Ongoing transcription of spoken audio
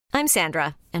I'm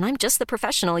Sandra, and I'm just the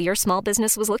professional your small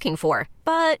business was looking for.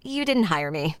 But you didn't hire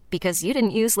me because you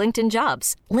didn't use LinkedIn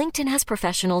Jobs. LinkedIn has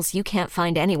professionals you can't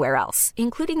find anywhere else,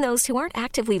 including those who aren't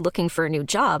actively looking for a new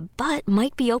job, but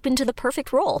might be open to the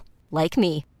perfect role, like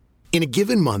me. In a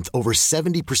given month, over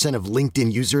 70% of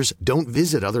LinkedIn users don't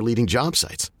visit other leading job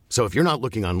sites. So if you're not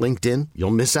looking on LinkedIn,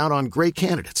 you'll miss out on great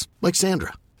candidates like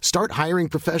Sandra. Start hiring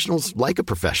professionals like a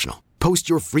professional. Post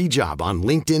your free job on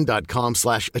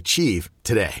linkedin.com/achieve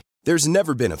today. There's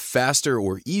never been a faster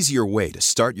or easier way to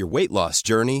start your weight loss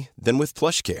journey than with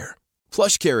PlushCare.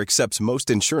 PlushCare accepts most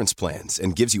insurance plans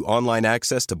and gives you online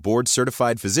access to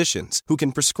board-certified physicians who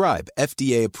can prescribe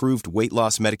FDA-approved weight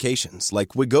loss medications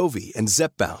like Wegovy and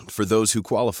Zepbound for those who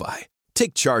qualify.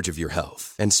 Take charge of your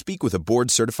health and speak with a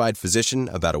board-certified physician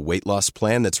about a weight loss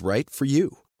plan that's right for you.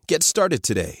 Get started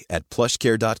today at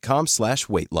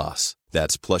plushcare.com/weight loss.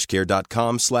 That's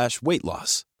plushcare.com/weight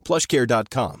loss.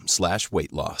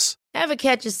 plushcare.com/weight loss. Ever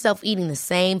catch yourself eating the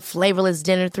same flavorless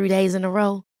dinner 3 days in a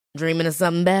row? Dreaming of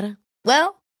something better?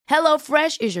 Well,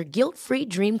 HelloFresh is your guilt-free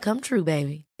dream come true,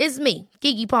 baby. It's me,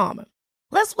 Keke Palmer.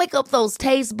 Let's wake up those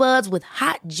taste buds with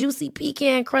hot, juicy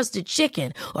pecan-crusted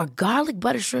chicken or garlic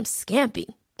butter shrimp scampi.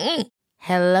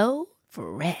 Hello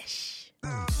Fresh.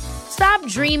 Stop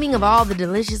dreaming of all the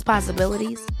delicious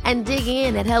possibilities and dig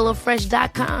in at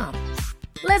HelloFresh.com.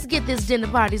 Let's get this dinner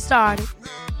party started.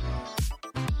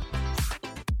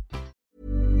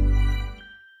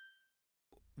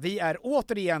 Vi är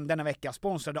återigen denna vecka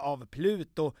sponsrade av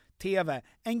Pluto TV,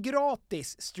 en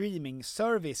gratis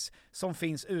streaming-service som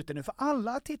finns ute nu för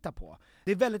alla att titta på.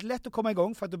 Det är väldigt lätt att komma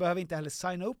igång för att du behöver inte heller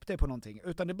signa upp dig på någonting,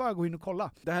 utan det är bara att gå in och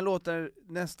kolla. Det här låter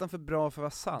nästan för bra för att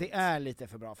vara sant. Det är lite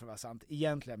för bra för att vara sant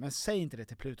egentligen, men säg inte det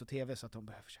till Pluto TV så att de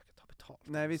behöver försöka ta betalt.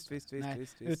 Nej, visst.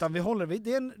 Utan vi håller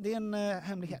det är en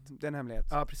hemlighet. Det är en hemlighet.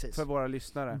 Ja, precis. För våra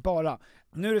lyssnare. Bara.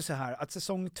 Nu är det så här att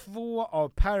säsong 2 av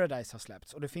Paradise har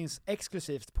släppts och det finns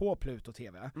exklusivt på Pluto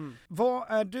TV.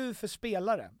 Vad är du för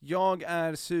spelare? Jag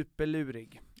är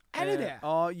superlurig. Är det det?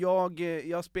 Ja,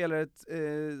 jag spelar ett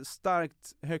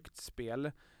starkt, högt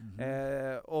spel.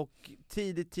 Och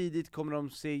tidigt kommer de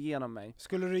se igenom mig.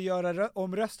 Skulle du göra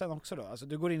om rösten också då? Alltså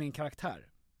du går in i en karaktär?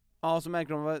 Ja, så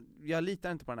märker de jag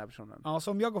litar inte på den här personen. Ja,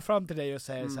 så om jag går fram till dig och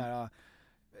säger så här: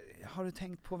 har du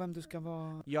tänkt på vem du ska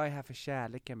vara? Jag är här för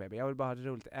kärleken, baby. Jag vill bara ha ett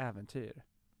roligt äventyr.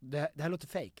 Det här låter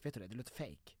fake, vet du det? Det låter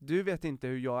fake. Du vet inte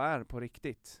hur jag är på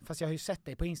riktigt. Fast jag har ju sett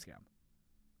dig på Instagram.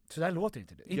 Så där låter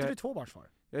inte du. Inte du tvåbarnsfar?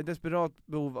 Jag är desperat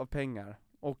behov av pengar.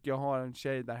 Och jag har en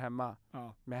tjej där hemma.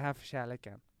 Ja. Men jag är här för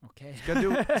kärleken. Okej.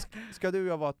 Ska du och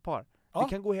jag vara ett par? Ja. Vi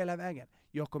kan gå hela vägen.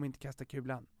 Jag kommer inte kasta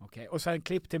kulan. Okej. Och sen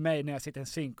klipp till mig när jag sitter i en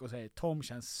synk och säger Tom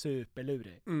känns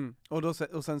superlurig.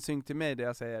 Och sen synk till mig där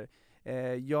jag säger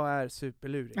jag är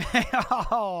superlurig.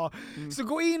 Så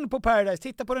gå in på Paradise,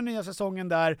 titta på den nya säsongen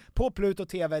där på Pluto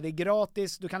TV, det är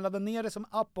gratis, du kan ladda ner det som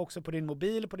app också på din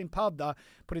mobil, på din padda,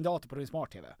 på din dator, på din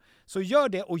smart-tv. Så gör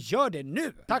det och gör det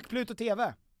nu! Tack Pluto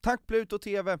TV! Tack Pluto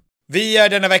TV! Vi är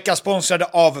denna vecka sponsrade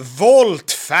av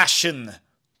Volt Fashion.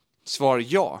 Svar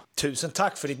ja. Tusen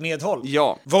tack för ditt medhåll.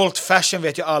 Ja. Volt Fashion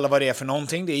vet ju alla vad det är för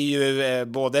någonting. Det är ju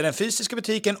både den fysiska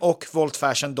butiken och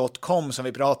voltfashion.com som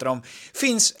vi pratar om.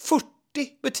 Finns 40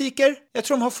 butiker. Jag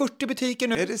tror de har 40 butiker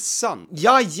nu. Är det sant?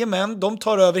 Jajamän, de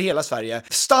tar över hela Sverige.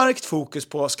 Starkt fokus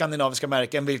på skandinaviska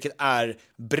märken, vilket är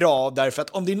bra. Därför att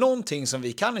om det är någonting som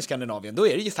vi kan i Skandinavien, då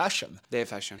är det ju fashion. Det är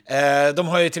fashion. De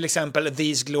har ju till exempel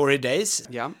These Glory Days,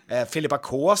 Ja. Filippa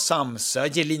K, Samsö,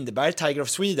 J. Lindeberg, Tiger of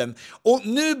Sweden. Och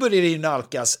nu börjar det ju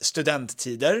nalkas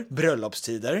studenttider,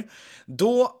 bröllopstider.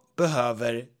 Då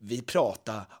behöver vi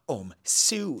prata om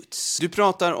Suits. Du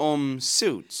pratar om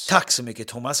Suits. Tack så mycket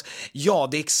Thomas. Ja,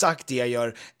 det är exakt det jag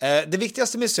gör. Det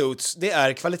viktigaste med Suits, det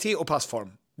är kvalitet och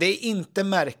passform. Det är inte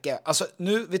märke. Alltså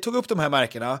nu, vi tog upp de här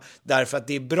märkena därför att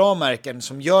det är bra märken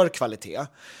som gör kvalitet.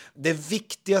 Det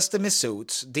viktigaste med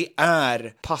Suits, det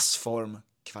är passform,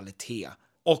 kvalitet.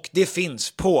 Och det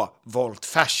finns på Volt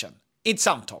Fashion. Inte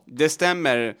sant Tom? Det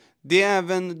stämmer. Det är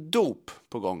även dop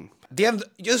på gång. Det är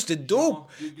just det,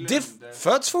 dop. Det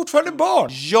föds fortfarande barn.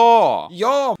 Ja!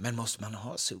 Ja, men måste man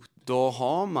ha Suits? Då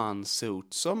har man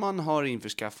Suits som man har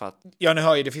införskaffat. Ja, ni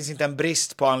hör ju, det finns inte en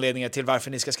brist på anledningar till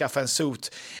varför ni ska skaffa en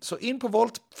suit. Så in på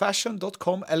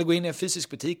voltfashion.com eller gå in i en fysisk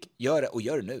butik. Gör det och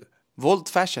gör det nu. Volt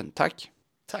Fashion, tack.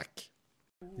 Tack.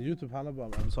 YouTube handlar bara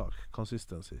om en sak,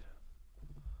 consistency.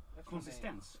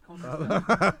 Konsistens.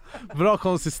 Bra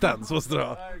konsistens måste du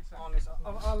ha.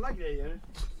 Av alla grejer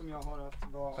som jag har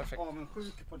att vara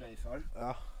avundsjuk på dig för.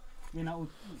 Ja. Mina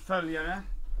följare,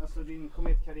 alltså din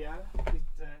kometkarriär,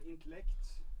 ditt intellekt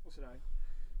och sådär.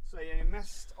 Så är jag ju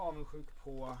mest avundsjuk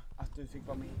på att du fick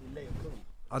vara med i Lejonkungen.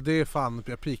 Ja, det är fan,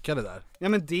 jag pikade där. Ja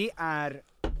men det är...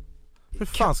 Hur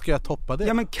fan ska jag toppa det?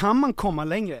 Ja men kan man komma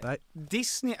längre? Nej.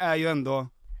 Disney är ju ändå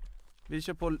Vi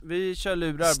kör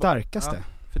lurar starkaste. Ja.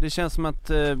 För det känns som att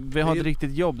vi har ett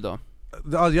riktigt jobb då.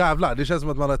 Ja jävlar, det känns som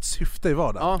att man har ett syfte i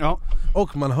vardagen. Ja.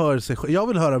 Och man hör sig själv. Jag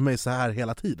vill höra mig så här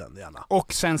hela tiden gärna.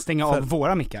 Och sen stänga av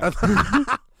våra mickar.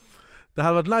 Det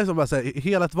hade varit nice om bara säga,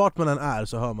 hela vart man än är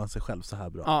så hör man sig själv så här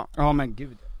bra. Ja men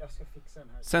gud. Jag ska fixa den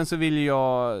här. Sen så vill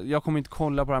jag kommer inte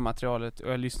kolla på det här materialet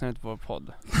och jag lyssnar inte på vår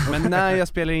podd. Men när jag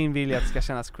spelar in vill jag att det ska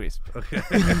kännas crisp.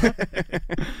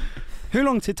 Hur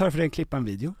lång tid tar det för dig att klippa en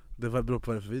video? Det beror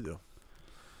på vad det är för video.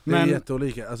 Det är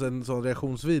jätteolika, alltså en sån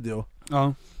reaktionsvideo.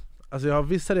 Ja. Alltså jag har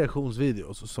vissa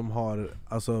reaktionsvideos som har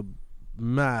alltså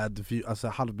med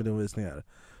alltså 500 000 visningar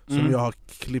som jag har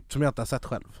klippt som jag inte har sett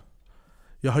själv.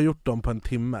 Jag har gjort dem på en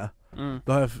timme.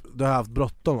 Då har jag haft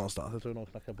bråttom någonstans. Jag tror någon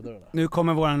knackar på dörren. Nu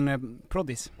kommer våran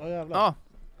proddis. Ja jävlar. Ja.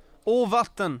 Och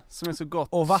vatten som är så gott.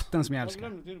 Och vatten som jag älskar.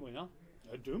 Jag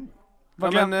är dum.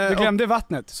 Du glömde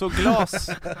vattnet. Så glas.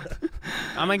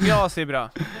 Ja men glas är bra.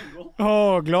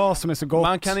 Glas som är så gott.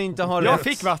 Man kan inte ha jag rätt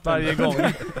fick vatten varje gång.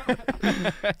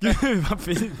 Gud vad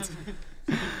fint.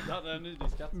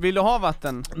 Vill du ha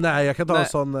vatten? Nej, jag kan ta en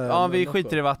sån. Ja, vi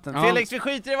skiter i vatten. Ja. Felix, vi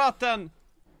skiter i vatten.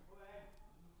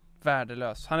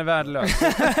 Värdelös. Han är värdelös.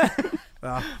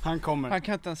 Ja. Han kommer. Han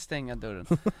kan inte ens stänga dörren.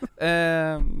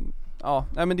 Ja,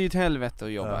 nej, men det är ju ett helvete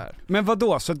att jobba här. Men vad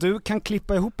då? Så du kan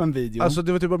klippa ihop en video? Alltså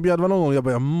det var typ, jag var någon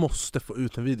gång jag måste få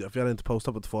ut en video för jag hade inte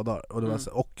postat på 2 dagar och, det var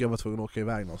så, och jag var tvungen att åka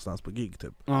iväg någonstans på gig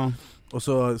typ. Och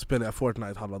så spelade jag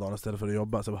Fortnite halva dagen istället för att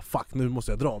jobba, så jag bara fuck, nu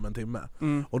måste jag dra om en timme.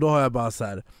 Och då har jag bara så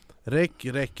här räck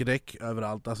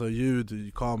överallt, alltså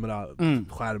ljud, kamera,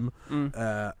 skärm.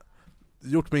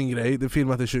 Gjort min grej, det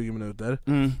filmat i 20 minuter.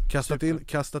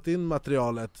 Kastat in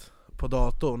materialet på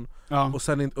datorn. Och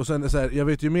sen så här, jag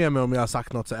vet ju med mig om jag har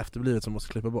sagt något så efterblivet som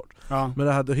måste klippa bort. Men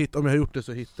om jag har gjort det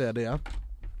så hittar jag det.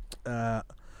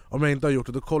 Om jag inte har gjort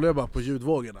det, då kollar jag bara på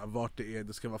ljudvågorna vart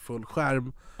det ska vara full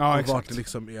skärm och vart det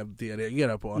liksom är det jag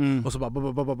reagerar på. Och så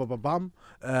bara bam,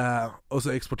 och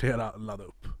så exportera, ladda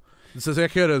upp. Så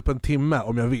jag kan göra det på en timme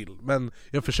om jag vill, men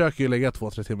jag försöker ju lägga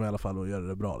 2-3 timmar i alla fall och göra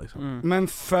det bra liksom. Men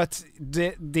för att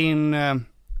din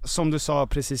som du sa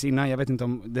precis innan, jag vet inte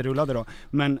om det rullade då,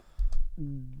 men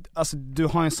alltså du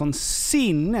har en sån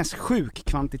sinnessjuk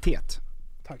kvantitet.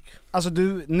 Tack. Alltså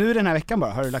nu den här veckan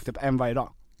bara har du lagt upp en varje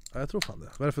dag. Ja, jag tror fan det.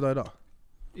 Vad är det för dag idag?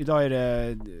 Idag är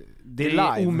det är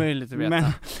live. Är omöjligt att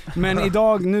veta. Men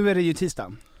idag, nu är det ju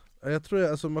tisdag. Ja, jag tror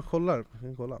alltså man kollar.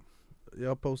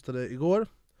 Jag postade igår,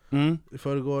 i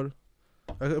förrgår.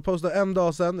 Jag postade en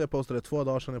dag sedan, jag postade 2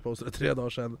 dagar sedan, jag postade 3 dagar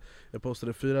sedan, jag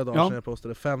postade 4 dagar sedan, jag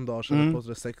postade 5 dagar sedan, jag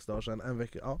postade 6 dagar sedan, en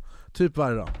vecka, typ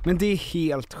varje dag. Men det är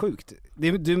helt sjukt.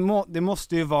 Det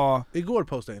måste ju vara... Igår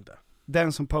postade jag inte.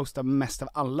 Den som postar mest av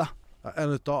alla. Ja, en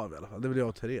utav i alla fall, det är väl jag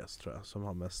och Therese tror jag som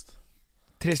har mest.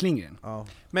 Therese Lindgren? Ja.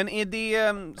 Men är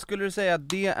det, skulle du säga att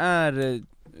det är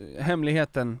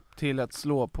hemligheten till att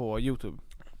slå på YouTube?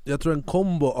 Jag tror en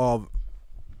kombo av,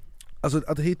 alltså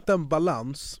att hitta en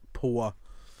balans på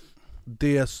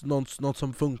det, något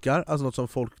som funkar, alltså något som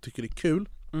folk tycker är kul,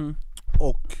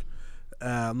 och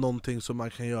någonting som man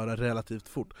kan göra relativt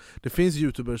fort. Det finns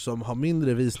youtubers som har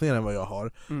mindre visningar än vad jag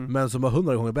har, men som har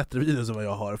 100 gånger bättre videos än vad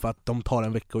jag har, för att de tar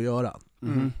en vecka att göra.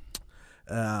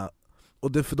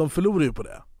 Och de förlorar ju på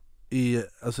det i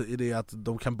det att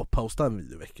de kan bara posta en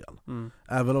video i veckan.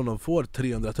 Även om de får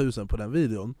 300 000 på den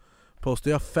videon,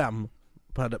 postar jag 5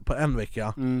 på en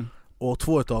vecka, och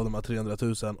 2 av dem har 300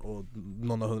 000 och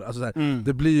någon har 100. Alltså så här,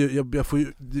 det blir ju,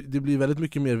 det blir väldigt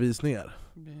mycket mer visningar.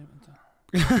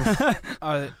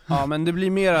 Ja, men det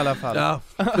blir mer i alla fall. Ja,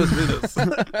 plus minus.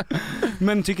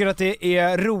 Men tycker du att det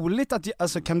är roligt att,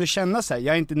 alltså kan du känna sig,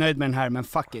 jag är inte nöjd med den här, men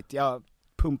fuck it, jag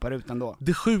pumpar ut ändå.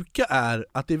 Det sjuka är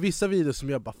att det är vissa videos som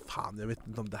jag bara, fan jag vet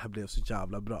inte om det här blev så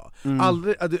jävla bra.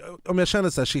 Aldrig, om jag känner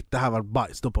så här, shit det här var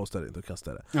bajs, då postar jag det inte och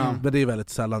kastar det. Men det är väldigt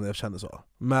sällan jag känner så.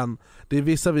 Men det är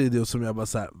vissa videos som jag bara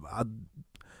så här,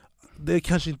 det är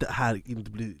kanske inte här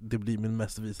det blir min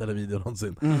mest visade video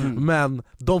någonsin. Men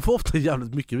de får ofta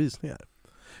jävligt mycket visningar.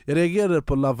 Jag reagerade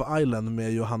på Love Island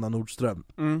med Johanna Nordström.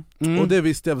 Och det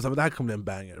visste jag att det här kommer bli en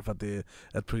banger, för att det är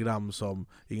ett program som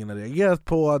ingen har reagerat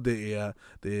på, det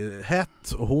är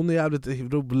hett och hon är jävligt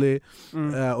rolig,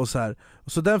 och så här.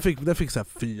 Så den fick så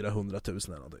här 400 000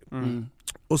 eller någonting.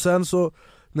 Och sen så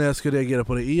när jag skulle reagera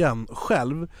på det igen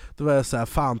själv, då var jag så här: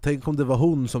 fan, tänk om det var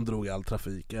hon som drog all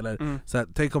trafik, eller så här,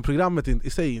 tänk om programmet i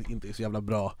sig inte är så jävla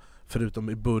bra, förutom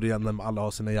i början när alla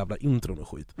har sina jävla intron och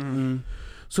skit.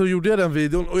 Så gjorde jag den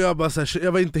videon och jag bara så här,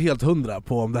 jag var inte helt 100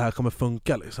 på om det här kommer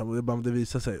funka liksom. Och jag bara, det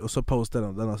visar sig. Och så postade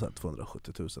den har så här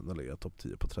 270 000, den ligger topp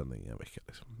 10 på trending i en vecka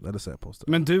liksom. Eller så jag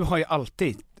postade. Men du är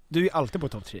ju alltid på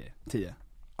topp 10.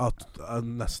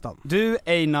 Nästan. Du,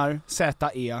 Einar,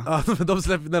 Z.E. Ja,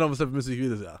 när de släpper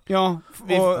musikvideos, ja. Ja,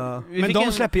 men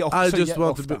de släpper ju också I just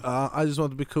want ofta. I just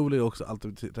want to be cool är också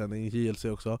alltid trending. JLC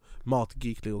också.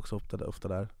 Matgeek ligger också ofta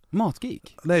där.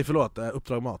 Matgeek? Nej, förlåt,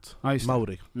 Uppdrag Mat.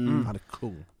 Mauri, han är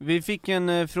cool. Vi fick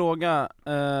en fråga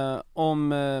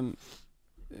om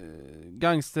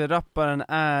gangsterrapparen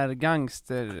är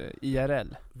gangster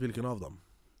IRL. Vilken av dem?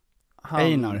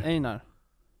 Einar.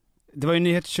 Det var ju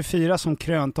Nyhet 24 som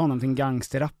krönte honom till en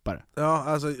gangsterrappare. Ja,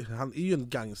 alltså han är ju en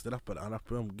gangsterrappare. Han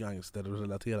rappar om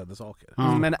gangsterrelaterade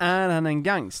saker. Men är han en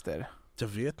gangster? Jag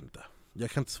vet inte. Jag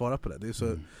kan inte svara på det.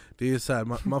 Det är så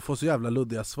här, man får så jävla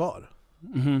luddiga svar.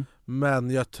 Men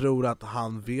jag tror att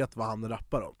han vet vad han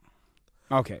rappar om.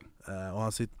 Okej. Och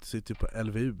han sitter på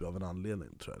LVU av en anledning,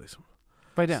 tror jag liksom.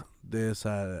 Vad är det? Det är så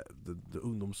här, det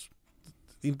ungdoms...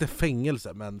 Inte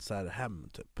fängelse, men så här hem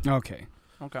typ. Okej.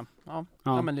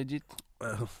 Ja, men legit.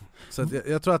 Så att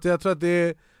jag tror att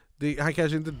det han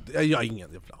kanske inte... Jag har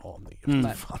ingen jävla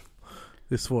aning. Fan.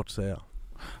 Det är svårt att säga.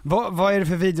 Vad är det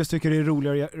för videos tycker du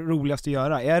är roligast att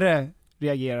göra? Är det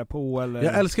reagera på eller?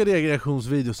 Jag älskar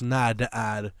reaktionsvideos när det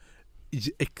är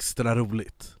extra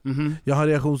roligt. Jag har en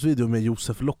reaktionsvideo med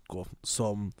Josef Locko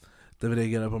som där vi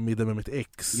reagerar på middag med mitt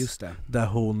ex. Just det.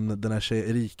 Där den här tjejen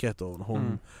Erika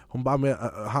hon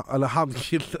bara han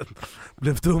killen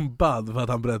blev dumpad för att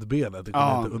han bröt benet och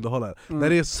kunde inte underhålla. När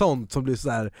det är sånt som blir så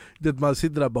här, det man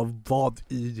sitter där bara, vad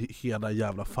i hela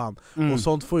jävla fan. Och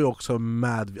sånt får ju också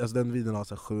alltså den videon har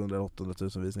så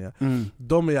 700-800 000 visningar.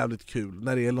 De är jävligt kul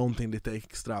när det är någonting lite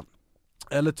extra.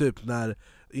 Eller typ när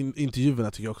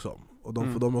intervjuerna tycker jag också om. Och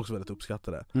de är också väldigt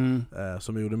uppskattade.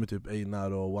 Som jag gjorde med typ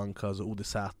Einar och One Cuz och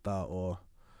ODZ och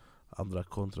andra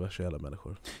kontroversiella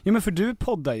människor. Ja, men för du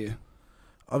poddar ju.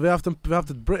 Ja, vi har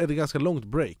haft ett ganska långt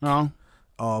break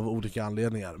av olika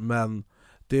anledningar. Men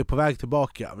det är på väg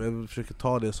tillbaka. Vi försöker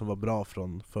ta det som var bra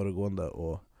från föregående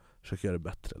och försöka göra det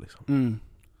bättre liksom.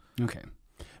 Okej.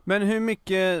 Men hur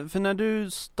mycket, för när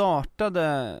du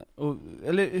startade,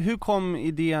 eller hur kom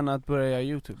idén att börja göra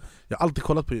YouTube? Jag har alltid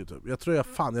kollat på YouTube. Jag tror jag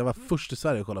var först i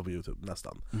Sverige att kolla på YouTube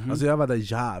nästan. Alltså jag var där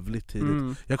jävligt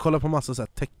tidigt. Jag kollade på massa så här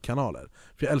tech-kanaler.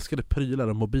 För jag älskade prylar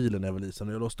och mobiler när jag var liten.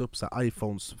 Och jag låste upp så här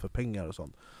iPhones för pengar och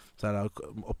sånt. Så här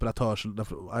operatörs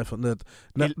iPhone,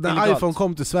 när iPhone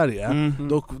kom till Sverige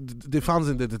då, det fanns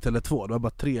inte till Tele2, det var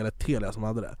bara 3 eller Telia som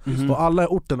hade det. Och alla i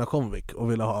orterna kom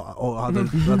och ville ha och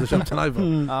hade köpt en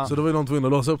iPhone. Så då var ju någon tvungen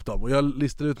att låsa upp dem. Och jag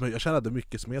listade ut mig, jag tjänade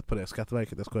mycket smet på det,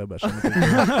 Skatteverket, jag skojar bara.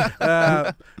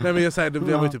 Nej men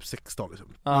jag var ju typ 16 liksom.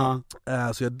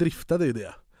 Så jag driftade ju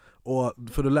det. Och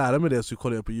för att lära mig det så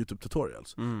kollade jag på YouTube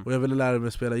tutorials. Och jag ville lära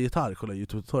mig spela gitarr, kolla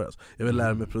YouTube tutorials. Jag ville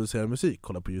lära mig producera musik,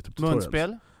 kolla på YouTube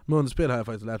tutorials. Munspel har jag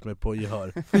faktiskt lärt mig på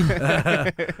gehör.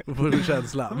 På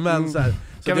känsla. Men så här,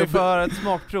 kan vi få höra ett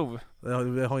smakprov?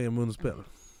 Jag har ingen munspel.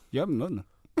 Gör mun.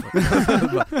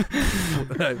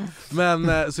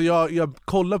 Men så jag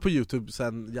kollade på YouTube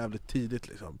sen jävligt tidigt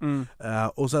liksom.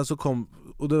 Och sen så kom,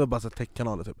 och det var bara så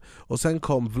tech-kanaler typ. Och sen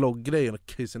kom vlogggrejen och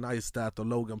Casey Neistat och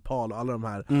Logan Paul och alla de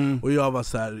här. Och jag var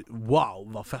så här: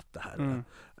 wow, vad fett det här är.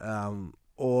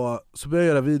 Och så började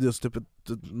jag göra videos typ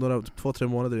 2-3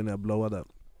 månader innan jag blowade.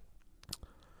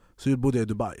 Så bodde jag i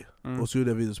Dubai. Och så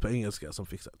gjorde jag videos på engelska som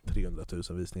fick 300 000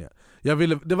 visningar. Jag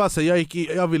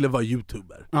ville vara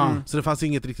YouTuber. Så det fanns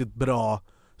inget riktigt bra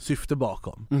syfte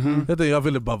bakom. Jag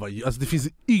ville bara vara, alltså det finns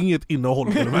inget innehåll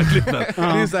i de här klippen.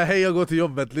 Det är så här: hej jag går till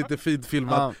jobbet, lite fint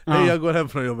filmat. Hej jag går hem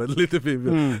från jobbet, lite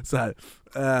fint så här.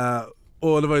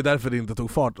 Och det var ju därför det inte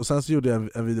tog fart. Och sen så gjorde jag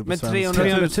en video på svenska.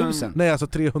 300 000? Nej, alltså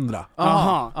 300.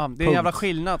 Aha, det är en jävla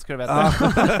skillnad, ska du veta.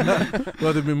 Det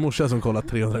var typ min morsa som kollat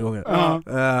 300 gånger.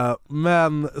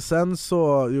 Men sen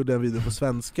så gjorde jag en video på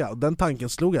svenska. Och den tanken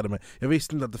slog jag mig. Jag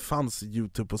visste inte att det fanns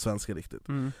YouTube på svenska riktigt.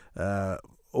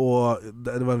 Och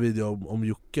det var en video om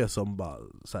Jocke som bara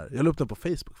så här, jag la upp den på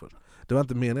Facebook först. Det var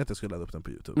inte meningen att jag skulle ladda upp den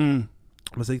på YouTube.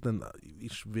 Men så gick den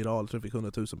viral, tror jag fick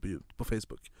 100 000 på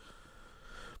Facebook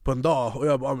på en dag, och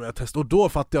jag bara, jag testade. Och då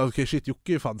fattade jag, okej shit,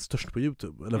 Jocke är fan störst på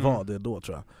YouTube. Eller var det då,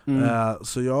 tror jag.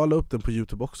 Så jag la upp den på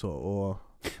YouTube också. Och...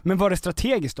 Men var det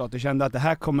strategiskt då att du kände att det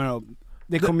här kommer att...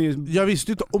 Jag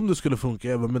visste inte om det skulle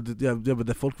funka, men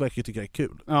det folk verkar tycka är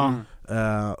kul.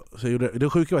 Så jag gjorde, det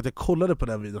sjuka var att jag kollade på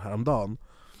den videon häromdagen.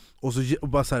 Och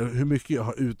bara så här, hur mycket jag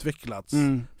har utvecklats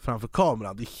framför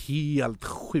kameran, det är helt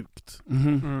sjukt.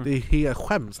 Det är helt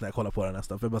skäms när jag kollar på det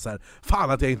nästan. För jag bara så här,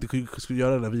 fan att jag inte skulle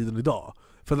göra den här videon idag.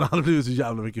 För den hade blivit så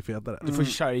jävla mycket fetare. Du får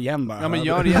köra igen bara. Ja men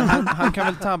gör det, han kan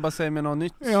väl tabba sig med något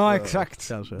nytt. Ja exakt.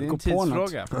 Kanske. Det är en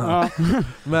tidsfråga. Ja.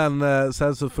 Men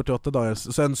sen så 48 dagar,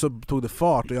 sen så tog det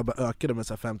fart och jag bara ökade med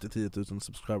så här 5-10 000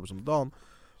 subscribers om dagen.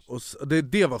 Och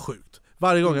det var sjukt.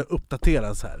 Varje gång jag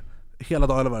uppdaterade så här, hela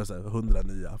dagen var det så här 100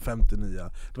 nya, 50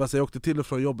 nya. Det var så jag åkte till och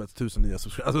från jobbet 1000 nya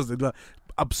subscribers. Alltså, det var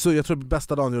absurd. Jag tror att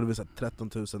bästa dagen gjorde vi så här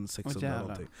 13 600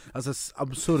 någonting. Alltså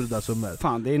absurda summor.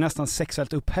 Fan, det är nästan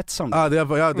sexuellt upphetsande.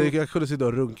 Jag kunde sitta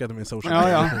och runka till min social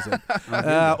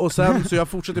media. Och sen så jag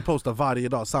fortsatte posta varje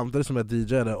dag samtidigt som jag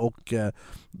DJade och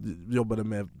jobbade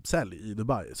med sälj i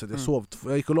Dubai. Så att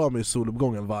jag gick och la mig i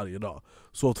soluppgången varje dag.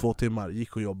 Sov 2 timmar,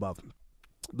 gick och jobbade.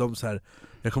 Så här,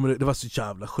 det var så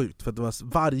jävla sjukt för att det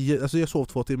var jag sov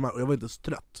 2 timmar och jag var inte så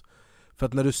trött. För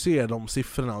att när du ser de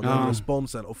siffrorna och den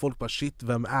responsen och folk bara shit,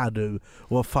 vem är du?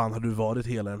 Och vad fan har du varit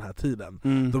hela den här tiden?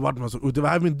 Då var man så, och det var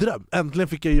här min dröm. Äntligen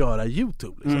fick jag göra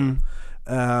YouTube liksom.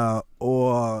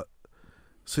 Och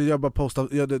så jag bara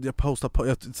postade,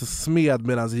 jag smed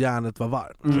medan järnet var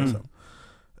varmt.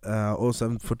 Och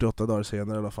sen 48 dagar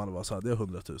senare eller vad fan det var, så hade jag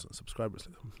 100 000 subscribers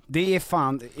liksom. Det är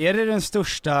fan, är det den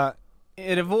största...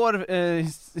 Är det vår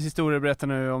historia berättar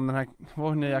nu om den här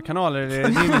vår nya kanal, eller är det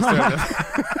din historia?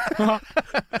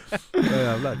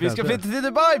 Jävlar, vi ska flytta till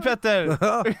Dubai, Petter!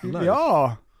 Nice.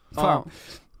 Ja! Fan.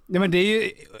 Ja, men det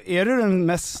är du den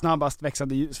mest snabbast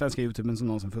växande svenska YouTubern som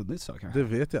någonsin funnits så kanske? Det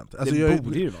vet jag inte. Alltså, det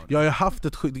borde ju vara. Jag har haft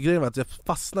ett grejen var att jag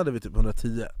fastnade vid typ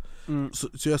 110.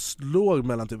 Så jag slog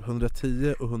mellan typ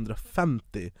 110 och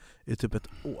 150 i typ ett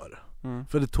år.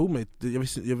 För det tog mig,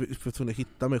 jag var tvungen att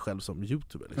hitta mig själv som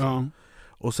YouTuber liksom.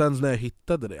 Och sen när jag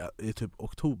hittade det i typ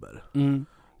oktober,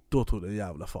 då tog det en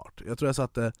jävla fart. Jag tror jag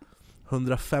satte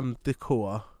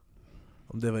 150k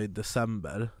om det var i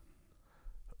december,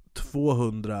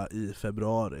 200 i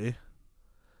februari,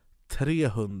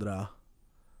 300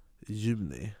 i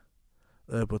juni.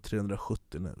 Jag är på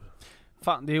 370 nu.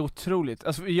 Fan, det är otroligt.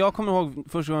 Alltså, jag kommer ihåg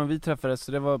första gången vi träffades,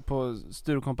 så det var på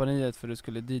Sturekompaniet för du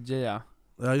skulle DJa.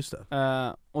 Ja, just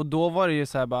det. Och då var det ju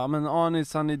så här bara, men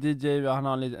Anis han är DJ, han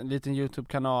har en liten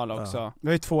YouTube-kanal också. Det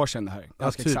var ju 2 år sedan det här.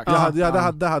 Ganska typ. exakt.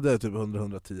 Det hade typ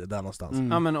 110 där någonstans.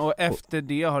 Ja, men och efter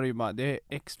det har det ju bara, det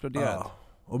exploderat. Ja.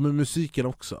 Och med musiken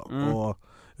också. Och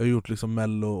jag har gjort liksom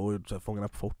Mello och gjort så här, Fångarna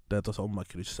på fortet och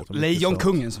Sommarkrysset och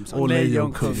Lejonkungen som sagt. Och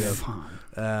Lejonkungen.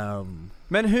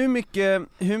 Men hur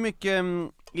mycket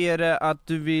är det att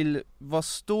du vill vara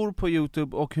stor på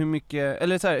YouTube, och hur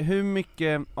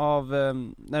mycket av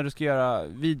när du ska göra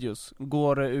videos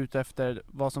går det ut efter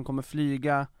vad som kommer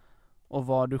flyga och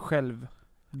vad du själv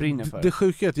brinner för? Det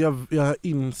sjuka är att jag har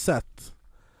insett,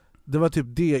 det var typ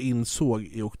det jag insåg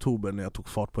i oktober när jag tog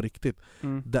fart på riktigt.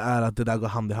 Det är att det där går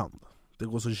hand i hand. Det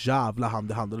går så jävla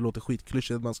hand i hand. Det låter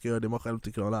skitklyschigt att man ska göra det man själv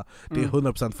tycker om. Det är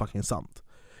 100% fucking sant.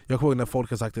 Jag kommer ihåg när folk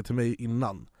har sagt det till mig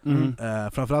innan.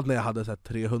 Framförallt när jag hade så här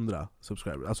 300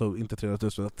 subscribers. Alltså inte 300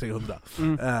 000, 300.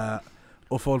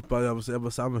 Och folk bara, jag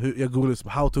googlade liksom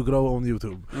how to grow on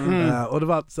YouTube. Och det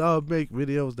var så make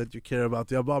videos that you care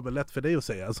about. Jag bara, men lätt för dig att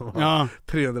säga som har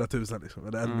 300 000 liksom,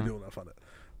 eller 1 miljon i alla fall.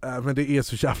 Men det är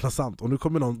så jävla sant. Och nu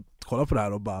kommer någon kolla på det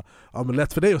här och bara, ja men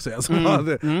lätt för dig att säga så.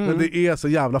 Men det är så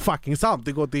jävla fucking sant.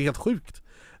 Det är helt sjukt.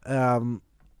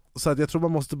 Så att jag tror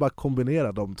man måste bara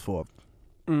kombinera de två.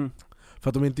 För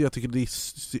att om inte jag tycker det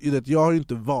är, jag har ju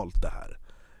inte valt det här.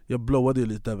 Jag blowade ju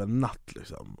lite över natt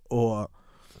liksom.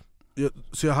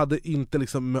 Så jag hade inte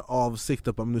liksom med avsikt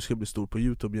att nu ska jag bli stor på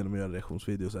YouTube genom att göra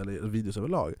reaktionsvideos eller videos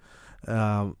överlag.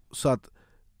 Så att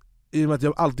i och med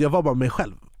att jag var bara mig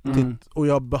själv. Och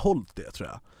jag har behållit det, tror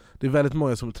jag. Det är väldigt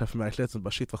många som träffar verkligheten som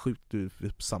bara shit vad sjukt, du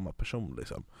är samma person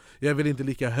liksom. Jag är väl inte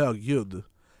lika högljudd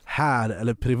här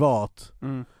eller privat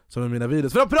som i mina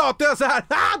videos. För då pratar jag så här.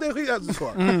 Det är skit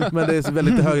så. Men det är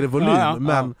väldigt högre volym,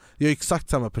 men jag är exakt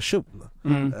samma person.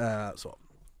 Så.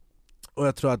 Och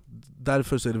jag tror att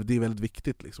därför så är det väldigt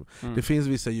viktigt liksom. Det finns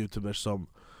vissa YouTubers som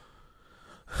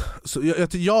så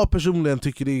jag personligen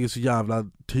tycker det är så jävla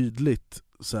tydligt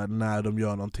så här, när de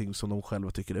gör någonting som de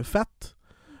själva tycker är fett,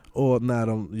 och när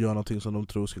de gör någonting som de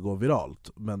tror ska gå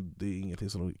viralt, men det är ingenting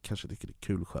som de kanske tycker är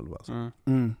kul själva alltså.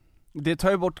 Det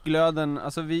tar ju bort glöden.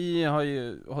 Alltså vi har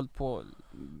ju hållit på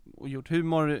och gjort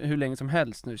humor hur länge som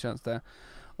helst nu, känns det.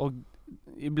 Och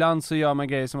ibland så gör man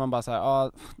grejer som man bara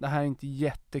säger, det här är inte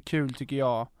jättekul tycker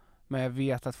jag, men jag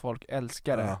vet att folk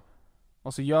älskar det.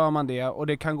 Och så gör man det, och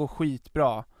det kan gå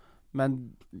skitbra,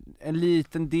 men en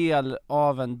liten del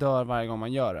av en dör varje gång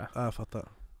man gör det. Jag fattar.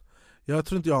 Jag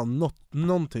tror inte jag har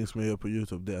någonting som jag gör på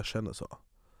YouTube där jag känner så.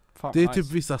 Fan, Det är nice.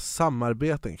 typ vissa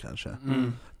samarbeten kanske.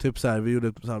 Typ så här, vi gjorde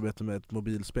ett samarbete med ett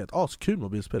mobilspel. Kul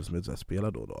mobilspel som jag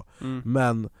spelar då och då.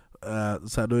 Men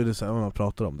så här, då är det så här, man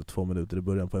pratar om det 2 minuter i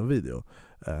början på en video.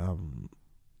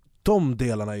 De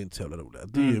delarna är inte så jävla roliga.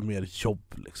 Det är ju mer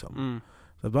jobb liksom.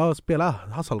 Så bara spela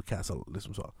Hustle Castle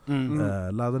liksom så.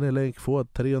 Ladda ner länk, få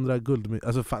 300 guld.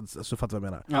 Alltså fattar vad jag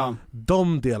menar. Ja.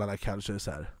 De delarna kanske är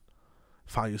så här.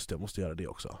 Fan just det, jag måste göra det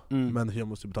också. Men jag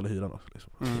måste betala hyran också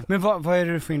liksom. Men vad är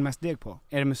det du får in mest deg på?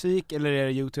 Är det musik eller är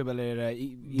det YouTube eller är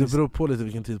det... Det beror på lite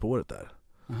vilken tid på året det är.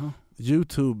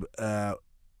 YouTube,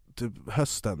 typ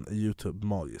hösten är YouTube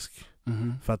magisk.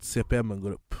 För att CPMen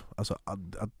går upp. Alltså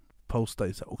att posta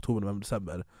i så här, oktober, november,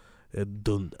 december är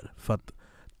dunder. För att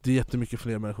det är jättemycket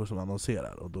fler människor som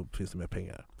annonserar och då finns det mer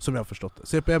pengar. Som jag har förstått det.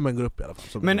 CPMen går upp i alla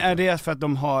fall. Men är det för att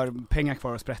de har pengar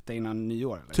kvar att sprätta innan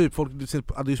nyår? Eller? Typ, folk, det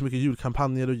är så mycket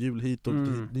julkampanjer och jul hit och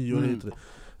nyår hit.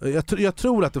 Jag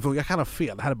tror att det funkar, jag kan ha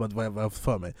fel, det här är bara vad jag har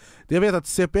för mig. Jag vet att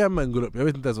CPMen går upp, jag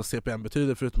vet inte ens vad CPM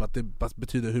betyder förutom att det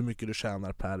betyder hur mycket du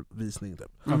tjänar per visning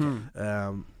typ.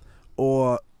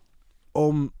 Och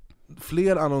om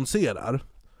fler annonserar,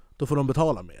 då får de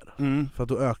betala mer. För att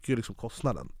då ökar ju liksom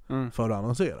kostnaden för att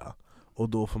annonsera. Och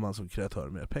då får man som kreatör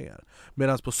mer pengar.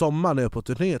 Medan på sommaren, när jag är på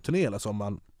turné hela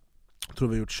sommaren, tror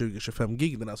vi har gjort 20-25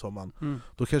 gig den här sommaren,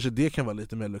 då kanske det kan vara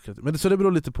lite mer lukrativt. Men så det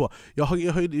beror lite på. Jag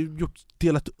har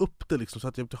delat upp det liksom, så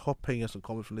att jag inte har pengar som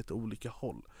kommer från lite olika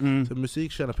håll. Så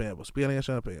musik tjänar pengar på, spelningar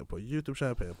tjänar pengar på, YouTube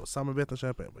tjänar pengar på, samarbeten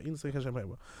tjänar pengar på, Instagram tjänar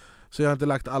pengar på. Så jag har inte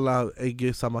lagt alla ägg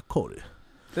i samma korg.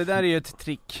 Det där är ju ett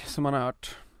trick som man har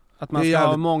hört. Att man ska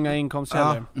ha många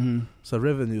inkomstkällor. Så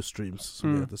revenue streams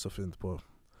som det heter så fint på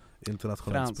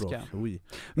internationellt språk. Oui.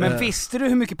 Men visste du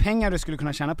hur mycket pengar du skulle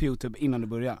kunna tjäna på YouTube innan du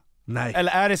började? Nej.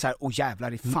 Eller är det så här,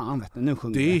 jävlar i fan vet du, nu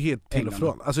sjunger det är helt till och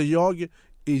från. Alltså jag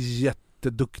är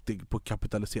jätteduktig på att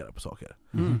kapitalisera på saker.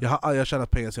 Jag har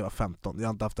tjänat pengar sedan jag var 15. Jag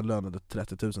har inte haft en lön under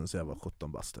 30 000 sedan jag var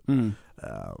 17 bast.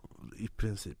 I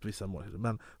princip vissa månader.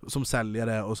 Men som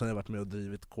säljare, och sen har jag varit med och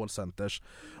drivit callcenters.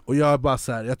 Och jag är bara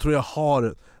så här, jag tror jag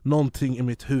har någonting i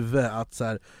mitt huvud att så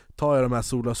här, tar jag de här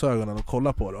solglasögonen och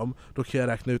kollar på dem, då kan jag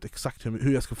räkna ut exakt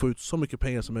hur jag ska få ut så mycket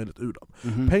pengar som möjligt ur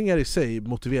dem. Pengar i sig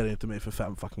motiverar inte mig för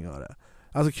 5 fucking öre.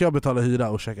 Alltså kan jag betala hyra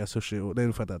och käka sushi, och det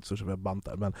är för att jag äter sushi för jag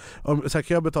bantar, men så här,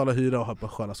 kan jag betala hyra och ha på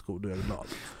sköna skor, då är jag glad.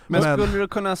 Men skulle du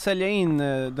kunna sälja in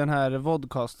den här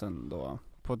vodcasten då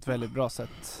på ett väldigt bra sätt?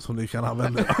 Som du kan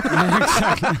använda.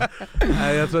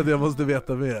 Nej, jag tror att jag måste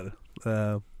veta mer.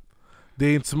 Det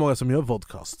är inte så många som gör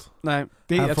vodcast. Nej,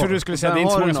 jag tror du skulle säga att det är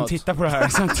inte så många som tittar på det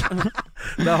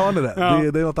här. Där har ni det.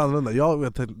 Ja. Det är något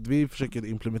annorlunda. Vi försöker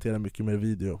implementera mycket mer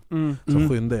video. Så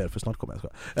skynda er, för snart kommer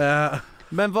jag.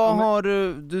 Men vad har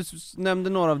du nämnde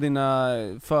några av dina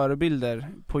förebilder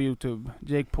på YouTube.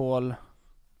 Jake Paul,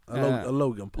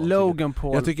 Logan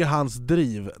Paul. Jag tycker hans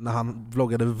driv när han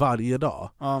vloggade varje dag.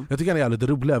 Jag tycker han är jävligt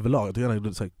rolig överlag. Jag tycker han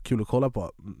är så här kul att kolla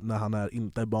på när han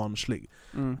inte är barnslig.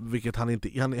 Vilket han inte,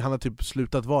 han har typ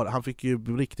slutat vara. Han fick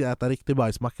ju äta riktig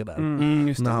bajsmacka där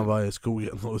när han var i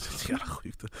skogen. Och det är jävla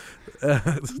sjukt.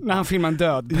 När han filmar en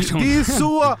död person. Det är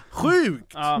så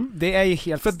sjukt. Det är ju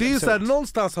helt. För det är så här,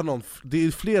 någonstans har det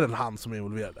är fler än han som är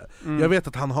involverade. Jag vet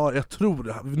att han har, jag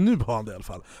tror nu har han det i alla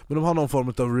fall. Men de har någon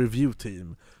form av review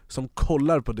team som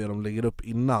kollar på det de lägger upp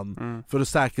innan för att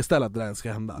säkerställa att det där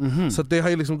ska hända. Så att det har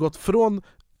ju liksom gått från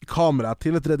kamera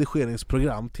till ett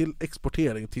redigeringsprogram till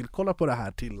exportering till kolla på det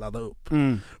här till ladda upp.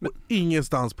 Och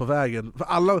ingenstans på vägen. För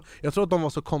alla, jag tror att de var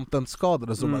så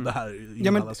content-skadade som det här.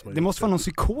 Ja, men det måste vara någon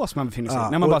psykos man befinner sig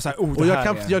i. När man bara säger och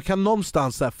jag kan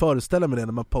någonstans så här föreställa mig det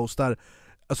när man postar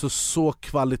alltså så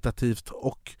kvalitativt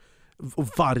och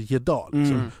varje dag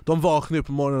liksom. De vaknar upp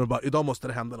på morgonen och bara, idag måste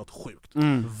det hända något sjukt.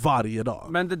 Varje dag.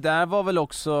 Men det där var väl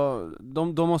också,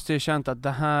 de måste ju känt att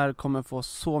det här kommer få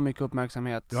så mycket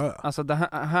uppmärksamhet. Ja. Alltså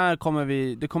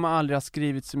det kommer aldrig ha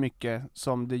skrivit så mycket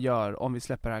som det gör om vi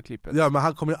släpper det här klippet. Ja, men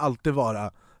han kommer ju alltid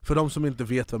vara, för de som inte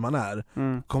vet vem han är,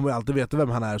 kommer ju alltid veta vem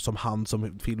han är som han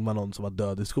som filmar någon som var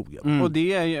död i skogen. Och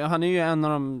det är ju, han är ju en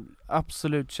av de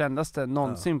absolut kändaste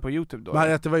någonsin på YouTube då.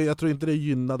 Men jag tror inte det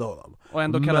gynnade honom. Och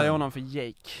ändå kallar jag honom för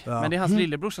Jake. Men det är hans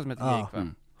lillebrorsa som heter Jake,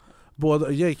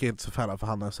 va? Jake är inte så fan, för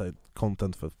han har så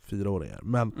content för 4-åringar.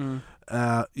 Men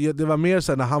det var mer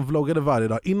så här, när han vloggade varje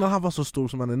dag innan han var så stor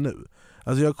som han är nu.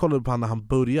 Alltså jag kollade på han när han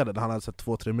började, när han hade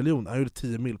 2-3 miljoner. Han gjorde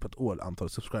 10 mil på ett år, antal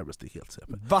subscribers, det är helt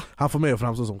CP. Han får mig att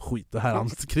framstå som skit, och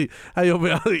här jobbar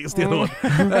jag stenhårt.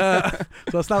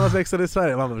 Så snabbast växande i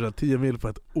Sverige, han var 10 mil på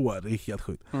ett år, det är helt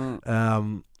sjukt.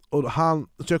 Och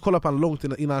så jag kollade på honom långt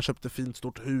innan han köpte fint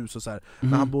stort hus och så här,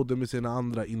 när han bodde med sina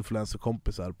andra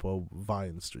influencerkompisar på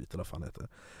Vine Street eller vad fan heter.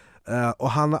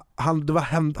 Och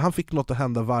han fick något att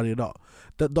hända varje dag.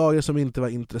 Dagar som inte var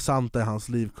intressanta i hans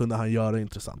liv kunde han göra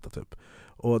intressanta typ.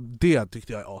 Och det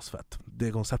tyckte jag är asfett,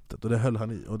 det konceptet, och det höll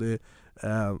han i. Och,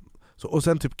 och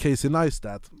sen typ Casey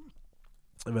Neistat,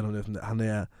 jag vet inte om han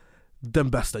är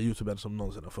den bästa youtubern som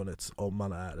någonsin har funnits om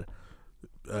man är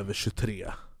över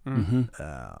 23.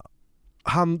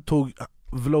 Han tog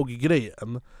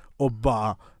vlogggrejen och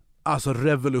bara alltså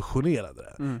revolutionerade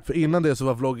det. För innan det så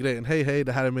var vlogggrejen, hej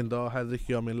det här är min dag, här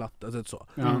dricker jag min latte, alltså så.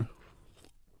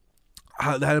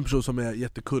 Det här är en person som är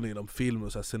jättekunnig inom film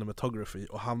och så här cinematography,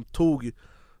 och han tog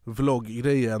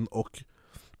vlogggrejen och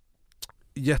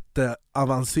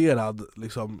jätteavancerad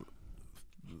liksom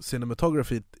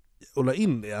cinematography och la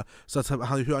in det, så att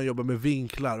hur han jobbar med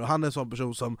vinklar, och han är en sån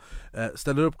person som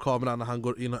ställer upp kameran när han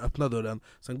går in och öppnar dörren,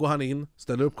 sen går han in,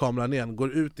 ställer upp kameran igen,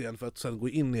 går ut igen för att sen gå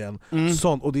in igen,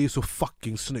 sånt, och det är så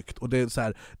fucking snyggt. Och det är så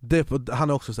här, han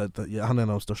är också så här, han är en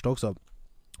av de största också.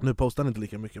 Nu postar han inte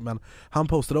lika mycket, men han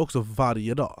postade också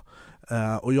varje dag.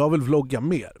 Och jag vill vlogga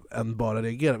mer än bara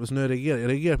reagera. Så nu jag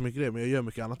reagerar på mycket grejer, men jag gör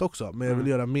mycket annat också. Men jag vill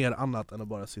göra mer annat än att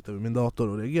bara sitta vid min dator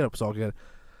och reagera på saker.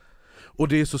 Och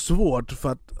det är så svårt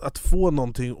för att få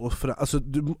någonting och alltså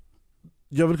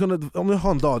jag vill kunna, om jag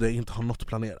har en dag där jag inte har något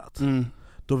planerat,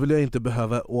 då vill jag inte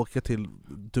behöva åka till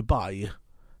Dubai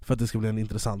för att det ska bli en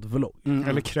intressant vlogg.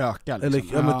 Eller kröka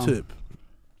liksom. Eller men typ.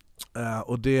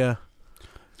 Och det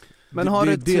men har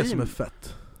det är ett det team? som är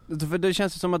fett. För det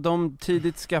känns som att de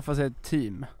tidigt skaffar sig ett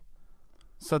team,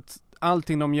 så att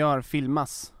allting de gör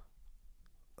filmas.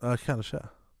 Ja, kanske.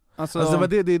 Alltså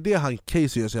det är det han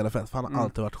Casey gör så jävla fett, för han har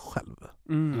alltid varit själv.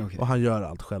 Okay. Och han gör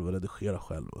allt själv och redigerar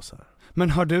själv och så här. Men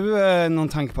har du någon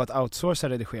tanke på att outsourca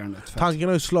redigerandet? Tanken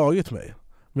har ju slagit mig,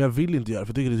 men jag vill inte göra det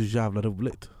för jag tycker det är så jävla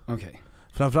roligt. Okay.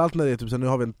 Framförallt när det är typ så, nu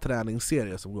har vi en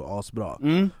träningsserie som går asbra.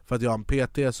 För att jag har en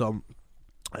PT som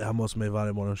är hemma hos mig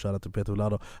varje morgon, köra till Peter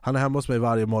Vlado. Han är hemma hos mig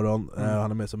varje morgon, han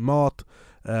har med sig mat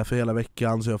för hela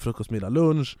veckan, så jag har frukost, middag,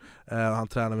 lunch. Han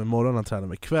tränar med morgon, han tränar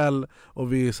med kväll,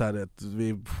 och vi är så här, vi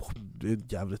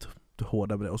är jävligt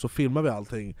hårda med det. Och så filmar vi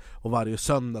allting, och varje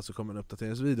söndag så kommer en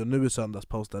uppdateringsvideo. Nu i söndags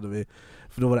postade vi,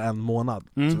 för då var det 1 månad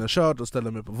som jag kört, och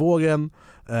ställde mig på vågen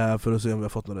för att se om vi har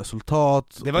fått något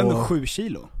resultat. Det var ändå 7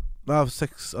 kilo. Ja,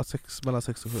 mellan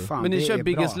 6 och 7. Fan, men ni kör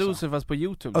Biggest Loser fast på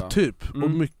YouTube då? Ja, typ.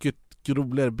 Och mycket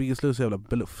roligare. Biggest Loser är jävla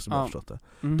bluff som jag har förstått det.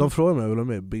 De frågar mig om jag vill ha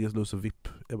med Biggest Loser VIP.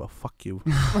 Jag bara fuck you.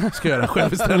 Ska jag göra det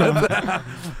själv istället.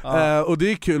 Och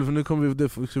det är kul, för nu kommer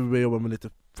vi börja jobba med lite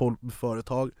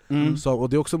företag. Och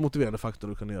det är också en motiverande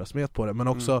faktor att kunna göra smet på det. Men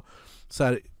också så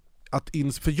här,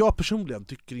 för jag personligen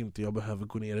tycker inte jag behöver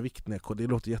gå ner i vikt när det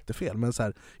låter jättefel, men så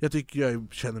här, jag tycker jag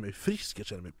känner mig frisk, jag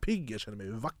känner mig pigg, jag känner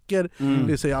mig vacker.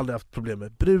 Det är så jag har aldrig haft problem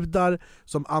med brudar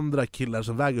som andra killar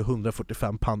som väger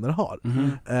 145 pannor har.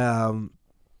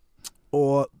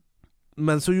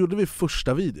 Men så gjorde vi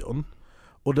första videon,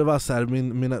 och det var så här,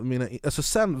 mina alltså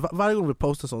sen varje gång vi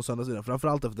postade sån söndagsvideo,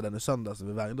 framförallt efter den i söndags när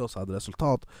vi vägde oss hade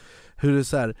resultat, hur det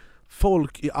så här,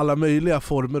 folk i alla möjliga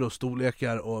former och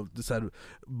storlekar, och det så här,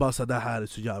 bara så här, det här är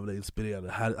så jävla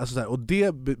inspirerande här, alltså så här, och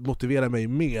det motiverar mig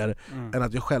mer än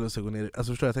att jag själv ska gå ner,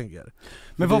 alltså förstår jag tänker.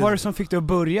 Men vad var det som fick dig att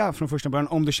börja från första början,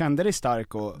 om du kände dig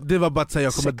stark? Och det var bara att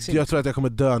säga, jag tror att jag kommer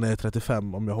dö när jag är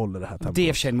 35 om jag håller det här tempot. Det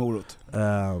är för sig en morot.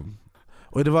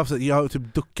 Och det var så, jag har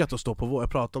typ duckat att stå på vågen,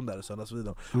 jag pratade om det här i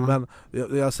söndagsvideon, men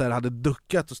jag så här, hade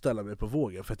duckat att ställa mig på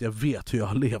vågen för att jag vet hur jag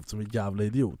har levt som en jävla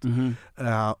idiot.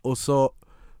 Och så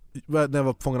när jag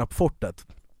var på Fångarna på fortet,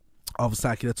 av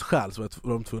säkerhetsskäl, så var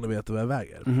de tvungna att veta vad jag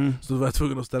väger. Så då var jag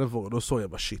tvungen att ställa frågan, och då såg jag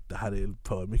bara shit, det här är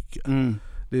för mycket.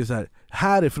 Det är så här,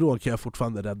 härifrån kan jag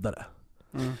fortfarande rädda det.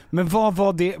 Men vad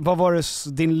var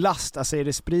det din last? Alltså är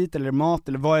det sprit eller mat,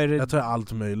 eller vad är det? Jag tror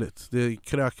allt möjligt. Det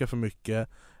krökar för mycket,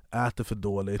 äter för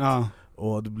dåligt.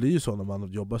 Och det blir ju så när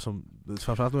man jobbar som,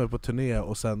 framförallt när man är på turné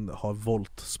och sen har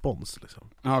Volt-spons liksom.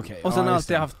 Okay. Och sen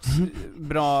alltid haft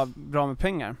bra med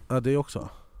pengar. Ja, det också.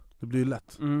 Det blir ju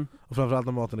lätt. Och framförallt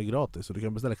när maten är gratis, så du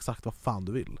kan beställa exakt vad fan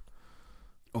du vill.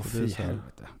 Fy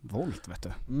helvete. Volt, vet du.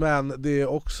 Men det är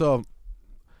också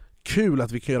kul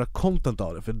att vi kan göra content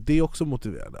av det, för det är också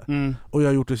motiverande. Och jag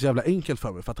har gjort det så jävla enkelt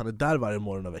för mig, för att han är där varje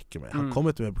morgon och väcker mig. Han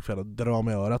kommer till mig på kvällen och drar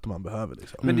mig i örat om han behöver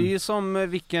liksom. Men det är ju som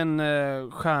vilken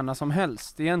stjärna som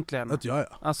helst egentligen. Ja.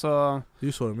 Alltså, det är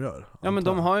ju så de gör. Ja, men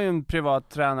de har ju en privat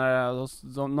tränare,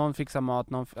 och någon fixar mat,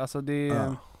 alltså det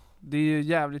är ju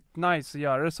jävligt nice att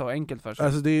göra det så enkelt för sig.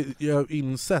 Alltså jag har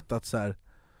insett att så här,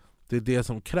 det är det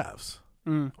som krävs.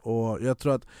 Och jag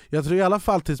tror i alla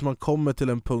fall tills man kommer till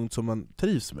en punkt som man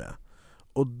trivs med,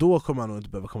 och då kommer man nog inte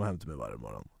behöva komma hem till mig varje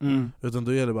morgon. Utan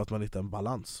då gäller det bara att man hittar en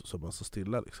balans så man så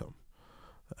stilla liksom.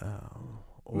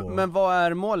 Men vad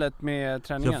är målet med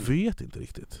träningen? Jag vet inte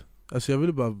riktigt. Alltså jag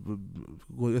vill bara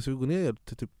gå ner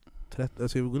till typ 30,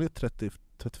 alltså jag vill gå ner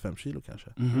 30-35 kilo kanske.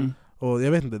 Och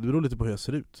jag vet inte, det beror lite på hur jag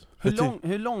ser ut.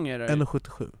 Hur lång är det?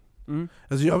 1,77.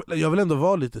 Alltså jag vill ändå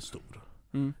vara lite stor.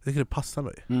 Jag tycker det passar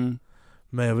mig.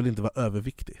 Men jag vill inte vara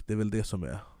överviktig. Det är väl det som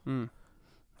är.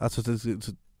 Alltså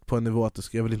på en nivå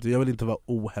att jag vill inte vara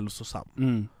ohälsosam.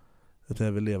 Utan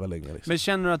jag vill leva länge liksom. Men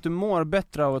känner du att du mår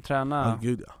bättre av att träna? Ja,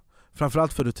 gud ja.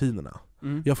 Framförallt för rutinerna.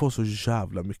 Jag får så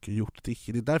jävla mycket gjort. Det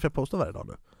är därför jag postar varje dag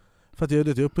nu. För att jag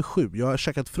är uppe 7. Jag har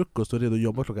käkat frukost och är redo att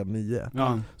jobba klockan 9.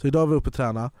 Ja. Så idag var vi uppe och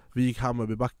träna. Vi gick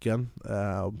Hammarbybacken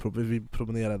och vi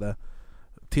promenerade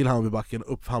till Hammarbybacken,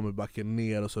 upp Hammarbybacken,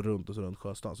 ner och så runt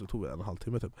Sjöstan. Så det tog 1,5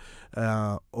 timme typ.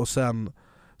 Och sen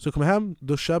så kom jag hem,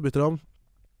 duschade, bytte om.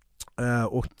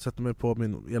 Och satte mig på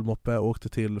min elmoppe och åkte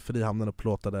till Frihamnen och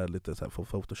plåtade lite så här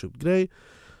photoshoot-grej.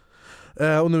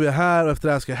 Och nu är jag här och efter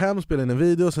det här ska jag hem och spela in en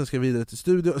video och sen ska jag vidare till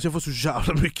studio. Så jag får så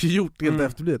jävla mycket gjort helt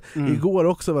efterblivet. Igår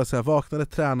också var så här, vaknade,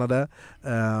 tränade,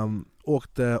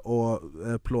 åkte och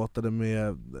plåtade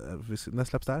med när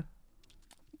släpps det här?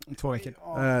 2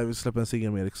 veckor. Vi släpper en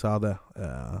singel med Erik Sade.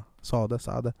 Sade.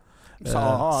 Sadic.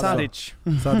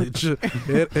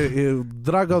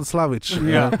 Dragan Slavic.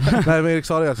 Nej, men Erik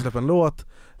Sade jag släpper en låt.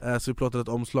 Så vi plåtade ett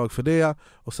omslag för det.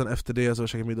 Och sen efter det så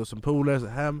käkade jag middag som polare, så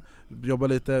hem, jobba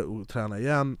lite och träna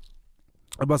igen.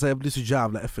 Jag bara säger, jag blir så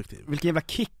jävla effektiv. Vilken jävla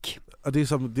kick. Det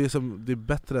är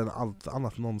bättre än allt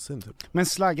annat någonsin typ. Men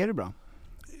slaggar du bra?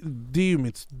 Det är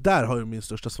ju där har jag min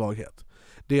största svaghet.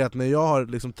 Det är att när jag har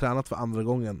liksom tränat för andra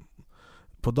gången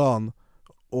på dagen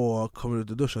och kommer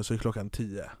ut i duschen så är klockan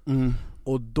 10.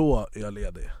 Och då är jag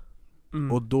ledig.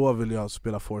 Och då vill jag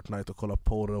spela Fortnite och kolla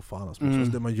porr och fan. Så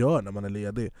det man gör när man är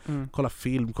ledig. Kolla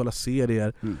film, kolla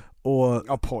serier.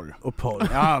 Och porr.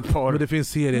 Ja, porr. Men det finns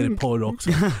serier i porr också.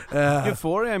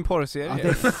 Euphoria är en porrserie. Ja, det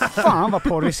är fan vad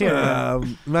porr i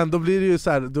serien. Men då blir det ju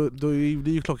så här, då är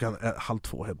ju klockan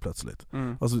 1:30 helt plötsligt.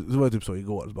 Alltså, det var ju typ så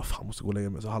igår. Så bara, fan, måste gå och lägga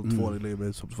mig. Så 1:30 lägger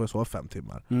mig, så får jag sova 5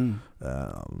 timmar.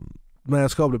 Men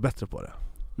jag ska bli bättre på det.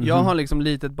 Jag har liksom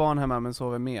litet barn hemma men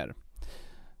sover mer.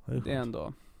 Det är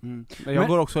ändå. Men jag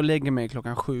går också och lägger mig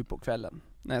klockan 7 på kvällen.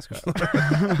 Nej, jag ska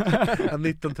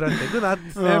 19:30. Godnatt.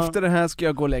 Efter det här ska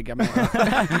jag gå och lägga mig.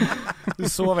 Du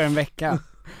sover en vecka.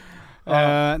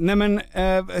 Nej men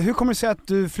hur kommer det sig att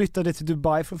du flyttade till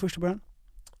Dubai från första början?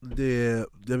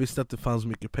 Jag visste att det fanns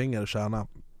mycket pengar att tjäna.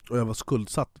 Och jag var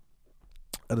skuldsatt.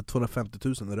 Jag hade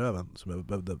 250 000 i röven som jag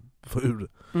behövde få ur.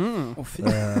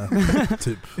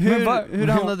 Typ. Hur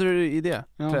hamnade du i det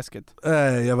träsket?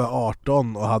 Jag var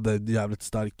 18 och hade jävligt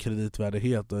stark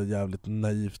kreditvärdighet och jävligt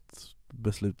naivt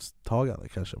beslutstagande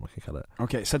kanske man kan kalla det.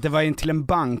 Okej, så det var till en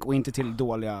bank och inte till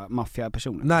dåliga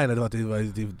maffiapersoner? Nej, det var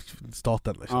till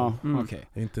staten liksom. Okay.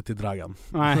 Inte till Dragan.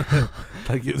 Nej.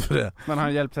 Tack Gud för det. Men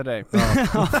han hjälpte dig.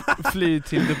 Fly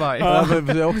till Dubai.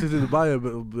 Jag åkte till Dubai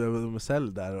med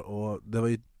Cell där och det var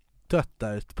ju dött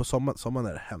där på sommaren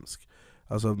är det hemskt.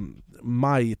 Alltså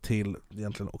maj till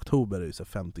egentligen oktober är ju så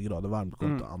 50 grader varmt och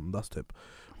gott att andas typ.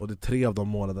 Och det är 3 av de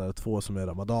månaderna, 2 som är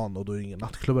Ramadan och då är ingen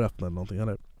nattklubbar öppna eller någonting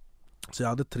heller. Så jag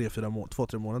hade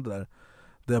 2-3 månader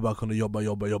där jag bara kunde jobba.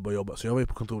 Så jag var ju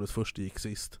på kontoret först, gick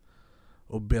sist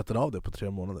och betade av det på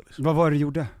 3 månader liksom. Vad var det du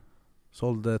gjorde?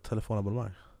 Sålde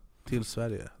telefonabonnemang till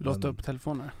Sverige. Låste upp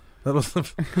telefoner.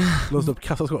 Låste upp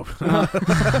kassaskåp.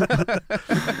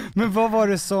 Men vad var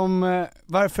det som,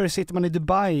 varför sitter man i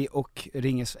Dubai och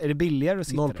ringer? Är det billigare att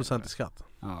sitta 0% i skatt.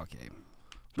 Ja, okej.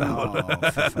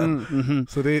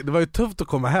 Så det var ju tufft att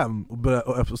komma hem och börja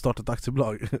och starta ett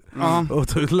aktiebolag och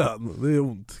ta ut lön. Det är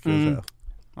ont kan jag säga.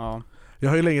 Ja. Jag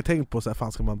har ju länge tänkt på så här,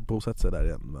 fan ska man bosätta sig där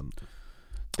igen, men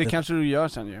det kanske du gör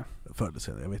sen ju. Förr eller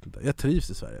senare, jag vet inte. Jag trivs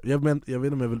i Sverige. Jag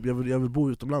vet om jag vill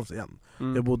bo utomlands igen.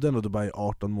 Jag bodde ändå i Dubai i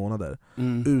 18 månader.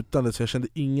 Utan det, så jag kände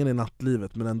ingen i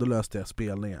nattlivet, men ändå löste jag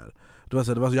spelningar. Det var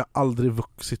så jag har aldrig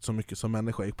vuxit så mycket som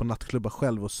människa. Jag gick på nattklubbar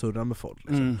själv och surrade med folk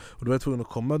liksom. Och då var jag tvungen att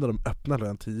komma när de öppnade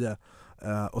klockan 10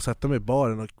 och sätta mig i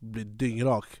baren och bli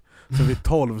dyngrak. Så vid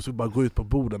 12 så bara gå ut på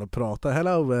borden och prata.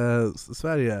 Hello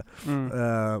Sverige.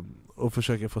 Och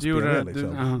försöka få spela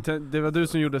liksom. Det var du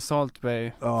som gjorde Salt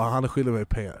Bay. Ja, han skyller mig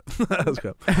pengar.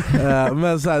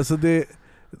 Men så här, så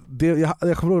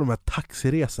jag kommer ihåg de här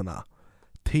taxiresorna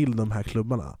till de här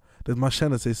klubbarna. Man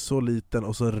känner sig så liten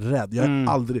och så rädd.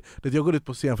 Jag går ut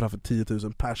på scen framför 10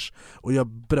 000 pers och jag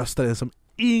bröstar det som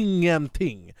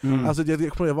ingenting. Alltså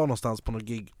jag var någonstans på någon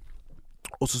gig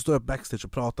Och så står jag backstage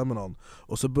och pratar med någon.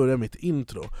 Och så börjar mitt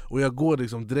intro. Och jag går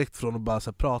liksom direkt från att bara så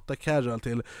här, prata casual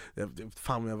till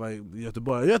fan jag var i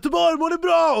Göteborg. Göteborg, mår det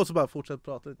bra? Och så bara fortsätt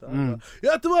prata lite.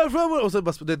 Göteborg, framåt! Och så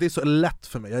bara, det är så lätt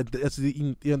för mig. Jag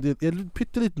är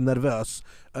pyttelite nervös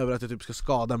över att jag typ ska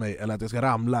skada mig. Eller att jag ska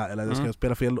ramla. Eller att jag ska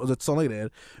spela fel. Och sådana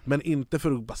grejer. Men inte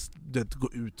för att bara, gå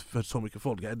ut för så mycket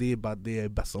folk. Det är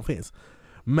bäst som finns.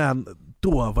 Men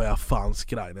då var jag fan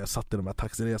skraj när jag satt i de här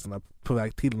taxiresorna på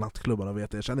väg till nattklubbarna och vet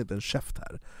att jag känner inte en käft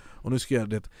här. Och nu ska jag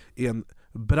det i en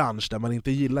bransch där man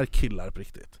inte gillar killar på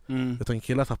riktigt. Utan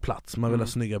killar tar plats, man vill ha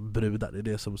snygga brudar. Det är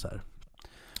det som så här.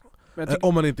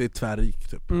 Om man inte är tvärrik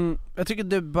typ. Jag tycker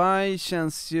Dubai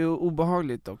känns ju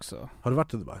obehagligt också. Har du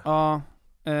varit i Dubai? Ja,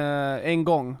 en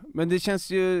gång. Men det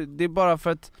känns ju, det är bara för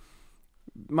att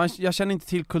jag känner inte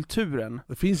till kulturen.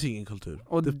 Det finns ingen kultur.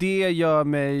 Och det gör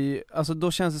mig, alltså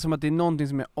då känns det som att det är någonting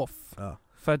som är off. Ja.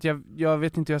 För att jag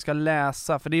vet inte hur jag ska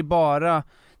läsa, för det är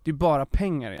bara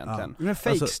pengar egentligen. Men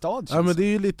fake stad. Ja, men det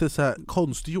är ju lite så här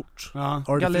konstgjort. Ja.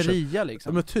 Galleria liksom.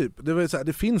 Ja, men typ,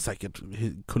 det finns säkert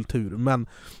kultur, men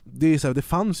det är så här, det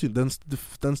fanns ju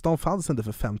den stan fanns inte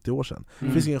för 50 år sedan.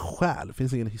 Det finns ingen själ, det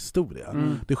finns ingen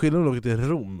historia. Det skiljer nog till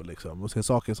Rom liksom och se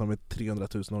saker som är 300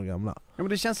 000 år gamla. Ja, men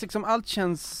det känns liksom, allt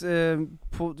känns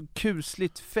på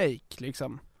kusligt fake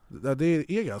liksom. Ja,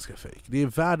 det är ganska fake. Det är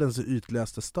världens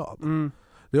ytligaste stad.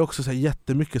 Det är också så här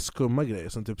jättemycket skumma grejer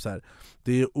som typ så här,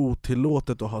 det är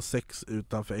otillåtet att ha sex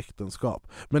utanför äktenskap.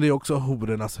 Men det är också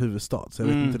horornas huvudstad, så jag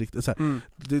vet inte riktigt så här,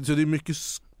 så det är mycket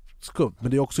skumt,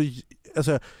 men det är också,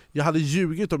 alltså, jag hade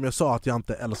ljugit om jag sa att jag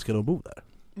inte älskar att bo där.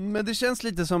 Men det känns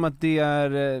lite som att det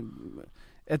är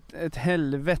ett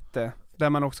helvete där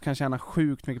man också kan tjäna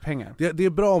sjukt mycket pengar. Det är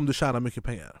bra om du tjänar mycket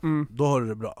pengar. Då har du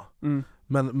det bra.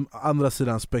 Men andra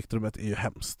sidan spektrumet är ju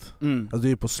hemskt. Alltså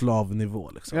det är på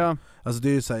slavnivå liksom. Ja. Alltså det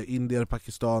är ju så här, indier,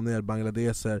 pakistanier,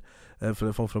 bangladeser,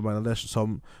 för folk från Bangladesh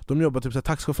som de jobbar typ så här,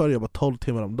 taxichaufförer jobbar 12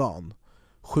 timmar om dagen,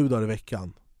 7 dagar i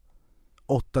veckan,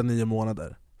 8-9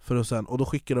 månader. För att sen, och då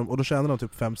skickar de, och då tjänar de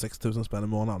typ 5-6 tusen spänn i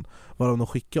månaden, varav de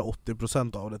skickar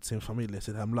 80% av det till sin familj i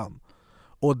sitt hemland.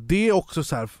 Och det är också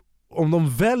så här, om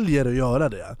de väljer att göra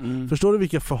det, förstår du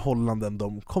vilka förhållanden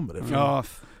de kommer ifrån? Ja.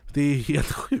 Det är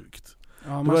helt sjukt.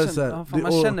 Ja, man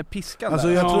känner piskan alltså,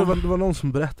 där. jag tror det var någon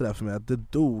som berättade det här för mig, att det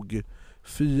dog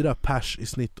 4 pers i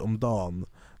snitt om dagen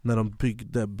när de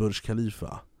byggde Burj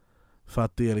Khalifa. För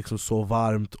att det är liksom så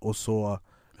varmt och så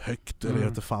högt, eller jag vet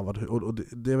inte fan vad, och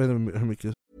det vet inte hur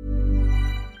mycket.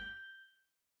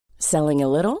 Selling a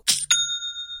little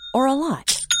or a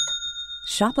lot?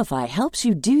 Shopify helps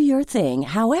you do your thing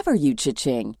however you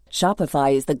cha-ching.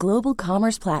 Shopify is the global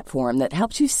commerce platform that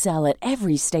helps you sell at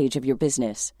every stage of your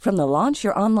business. From the launch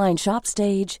your online shop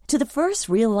stage to the first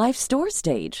real-life store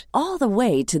stage, all the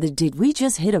way to the did we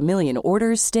just hit a million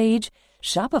orders stage.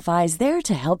 Shopify is there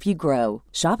to help you grow.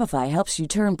 Shopify helps you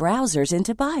turn browsers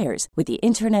into buyers with the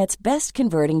internet's best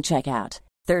converting checkout.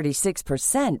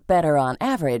 36% better on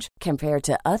average compared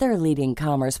to other leading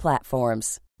commerce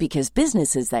platforms. Because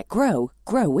businesses that grow,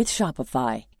 grow with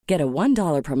Shopify. Get a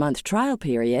 $1 per month trial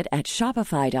period at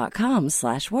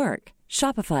shopify.com/work.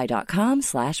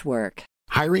 Shopify.com/work.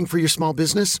 Hiring for your small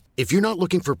business? If you're not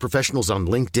looking for professionals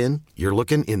on LinkedIn, you're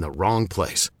looking in the wrong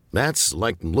place. That's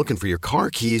like looking for your car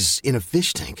keys in a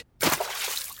fish tank.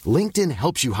 LinkedIn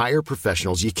helps you hire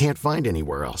professionals you can't find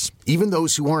anywhere else, even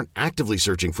those who aren't actively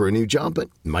searching for a new job but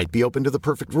might be open to the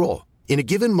perfect role. In a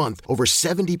given month, over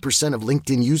 70% of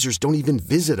LinkedIn users don't even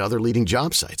visit other leading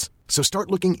job sites. So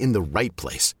start looking in the right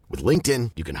place. With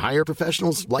LinkedIn, you can hire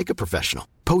professionals like a professional.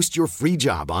 Post your free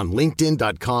job on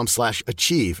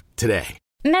linkedin.com/achieve today.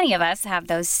 Many of us have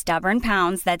those stubborn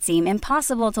pounds that seem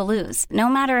impossible to lose, no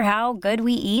matter how good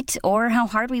we eat or how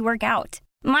hard we work out.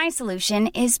 My solution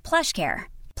is PlushCare.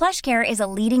 PlushCare is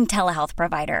a leading telehealth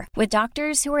provider with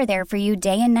doctors who are there for you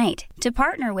day and night to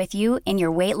partner with you in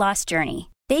your weight loss journey.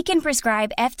 They can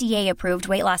prescribe FDA-approved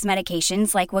weight loss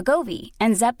medications like Wegovy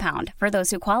and Zepbound for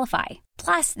those who qualify.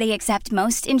 Plus, they accept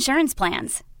most insurance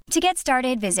plans. To get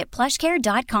started, visit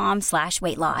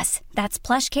plushcare.com/weightloss. That's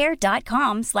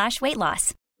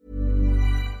plushcare.com/weightloss.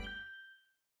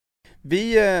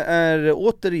 Vi är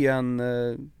återigen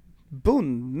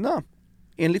bundna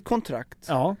enligt kontrakt.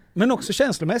 Ja, men också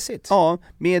känslomässigt. Ja,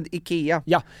 med IKEA.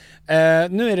 Ja,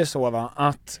 nu är det så va,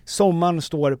 att sommaren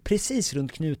står precis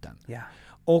runt knuten. Ja.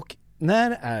 Och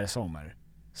när är sommar?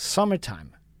 Summertime.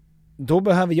 Då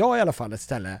behöver jag i alla fall ett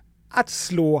ställe att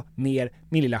slå ner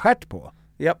min lilla stjärt på.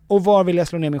 Ja. Och var vill jag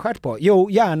slå ner min stjärt på? Jo,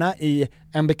 gärna i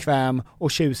en bekväm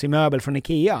och tjusig möbel från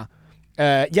IKEA.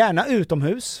 Gärna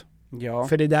utomhus. Ja.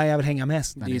 För det är där jag vill hänga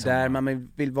mest. Det är där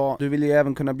man vill vara. Du vill ju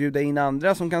även kunna bjuda in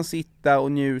andra som kan sitta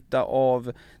och njuta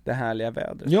av det härliga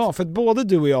vädret. Ja, för att både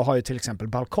du och jag har ju till exempel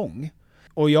balkong.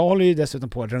 Och jag håller ju dessutom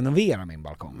på att renovera min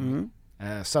balkong.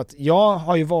 Så att jag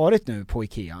har ju varit nu på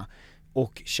Ikea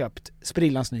och köpt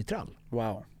sprillans ny trall.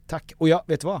 Wow. Tack. Och jag,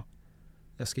 vet du vad?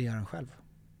 Jag ska göra den själv.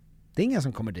 Det är ingen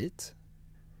som kommer dit.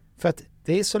 För att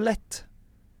det är så lätt.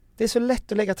 Det är så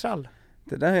lätt att lägga trall.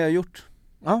 Det där har jag gjort.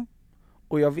 Ja.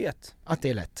 Och jag vet. Att det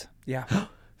är lätt. Ja.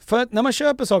 För att när man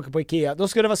köper saker på Ikea, då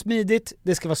ska det vara smidigt,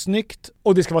 det ska vara snyggt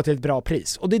och det ska vara till ett bra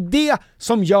pris. Och det är det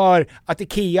som gör att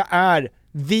Ikea är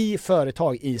vi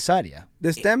företag i Sverige.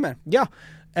 Det stämmer. Ja.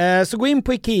 Så gå in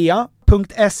på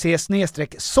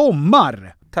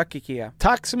ikea.se/sommar. Tack Ikea.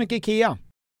 Tack så mycket Ikea.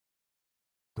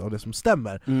 Ja, det som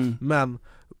stämmer. Men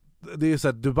det är så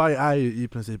att Dubai är ju i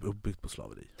princip uppbyggt på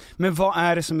slaveri. Men vad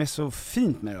är det som är så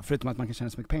fint med det, förutom att man kan tjäna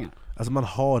så mycket pengar? Alltså man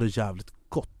har det jävligt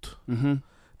gott.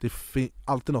 Det är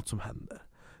alltid något som händer.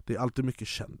 Det är alltid mycket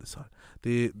kändisar.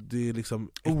 Det är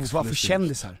liksom vad för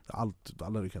kändisar?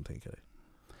 Alla du kan tänka dig.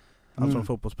 Allt från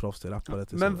fotbollsproffs till rappare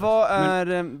till Men vad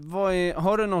är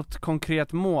har du något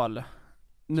konkret mål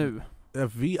nu? Jag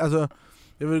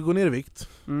vill gå ner i vikt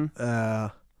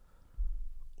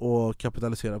och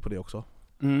kapitalisera på det också.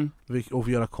 Och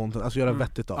göra content, alltså göra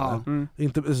vettigt av det.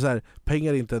 Inte så här,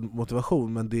 pengar är inte en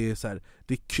motivation, men det är så här,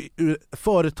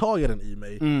 företagaren i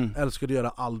mig älskar att göra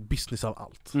all business av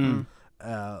allt.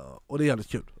 Och det är jävligt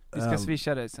kul. Vi ska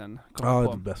swisha dig sen. Ja,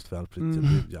 det är bäst för allt.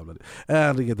 Jävla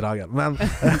ringer dragan. Men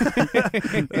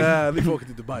ni får åka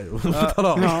till Dubai och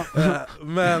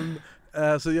men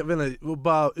så jag vet inte,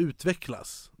 bara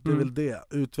utvecklas. Det är väl det.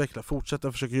 Utveckla,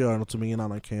 fortsätta försöka göra något som ingen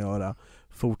annan kan göra.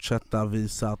 Fortsätta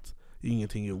visa att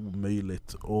ingenting är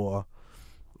omöjligt och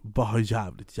bara ha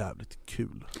jävligt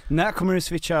kul. När kommer du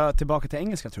switcha tillbaka till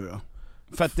engelska, tror du?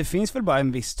 För att det finns väl bara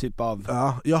en viss typ av...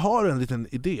 Ja, jag har en liten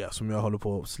idé som jag håller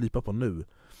på att slipa på nu.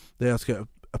 Där jag ska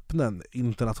öppna en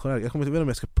internationell... Jag kommer inte veta om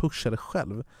jag ska pusha det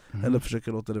själv eller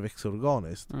försöka låta det växa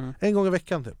organiskt. En gång i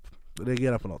veckan typ.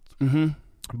 Reagera på något.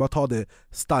 Bara ta det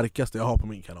starkaste jag har på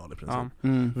min kanal i princip.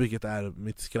 Vilket är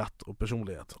mitt skratt och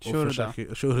personlighet.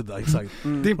 Shurda, exakt.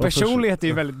 Din personlighet är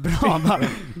ju väldigt bra.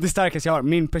 Det starkaste jag har,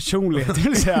 min personlighet,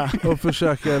 vill säga. Och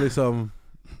försöka liksom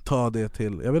ta det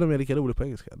till... Jag vet inte om jag är lika rolig på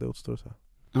engelska. Det återstår så här.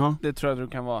 Ja, det tror jag du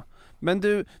kan vara. Men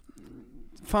du,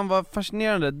 fan vad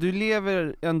fascinerande. Du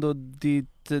lever ändå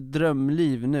ditt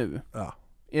drömliv nu. Ja.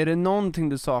 Är det någonting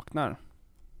du saknar?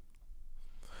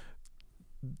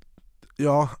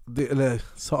 Ja, eller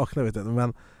saknar vet jag inte,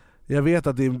 men jag vet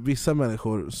att det är vissa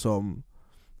människor som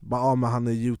bara, men han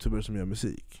är youtuber som gör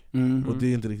musik. Och det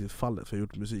är inte riktigt fallet, för jag har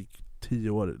gjort musik 10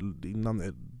 år innan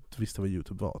jag visste vad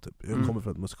YouTube var typ. Jag kommer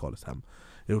från ett musikaliskt hem.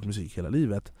 Jag har gjort musik hela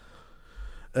livet.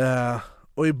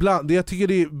 Och ibland, jag tycker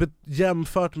det är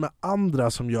jämfört med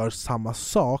andra som gör samma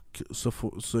sak, så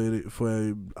får jag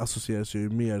ju associeras ju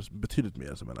betydligt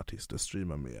mer som en artist och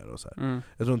streamar mer och så här.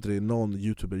 Jag tror inte det är någon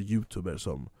youtuber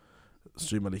som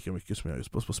streamar lika mycket som jag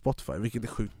gör på Spotify, vilket är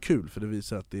sjukt kul, för det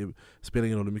visar att det spelar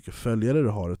ingen roll hur mycket följare du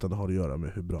har, utan det har att göra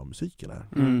med hur bra musiken är.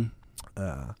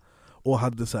 Och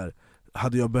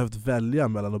hade jag behövt välja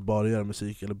mellan att bara göra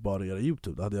musik eller bara göra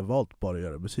YouTube, då hade jag valt bara att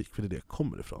göra musik, för det är det jag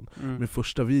kommer ifrån. Min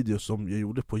första video som jag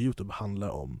gjorde på YouTube handlar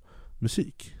om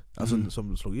musik, alltså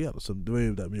som slog igenom. Så det var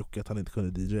ju där med Jocke, att han inte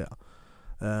kunde DJa.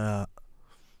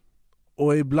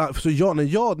 Och ibland, så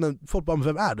när folk bara,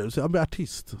 vem är du? Så jag är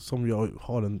artist, som jag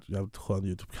har en jävligt skön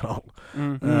YouTube-kanal.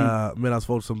 Medan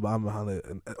folk som bara, han är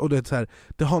och det är så här,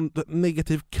 det har en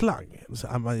negativ klang. Så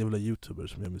är man jävla YouTuber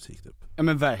som gör musik typ. Ja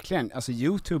men verkligen, alltså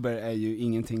YouTuber är ju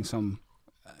ingenting som...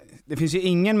 Det finns ju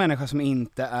ingen människa som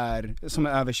inte är, som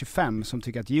är över 25, som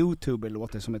tycker att YouTuber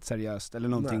låter som ett seriöst eller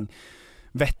någonting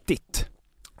vettigt.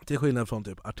 Till skillnad från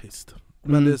typ artist.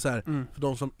 Men det är så här, för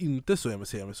de som inte så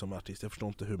ser mig som artist, jag förstår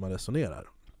inte hur man resonerar.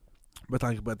 Med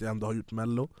tanke på att jag ändå har gjort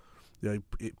Mello, jag är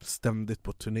ständigt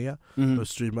på turné, jag har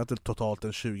streamat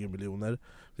totalt 20 miljoner.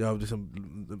 Jag har liksom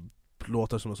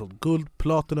låtar som har sålt guld,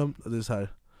 platinum, det är så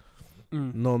här.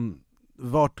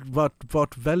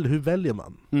 Hur väljer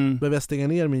man? Behöver jag stänga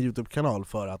ner min YouTube-kanal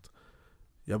för att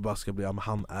jag bara ska bli,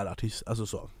 han är artist, alltså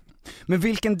så. Men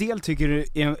vilken del tycker du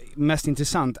är mest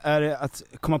intressant? Är det att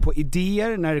komma på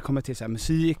idéer när det kommer till så här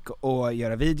musik och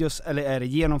göra videos, eller är det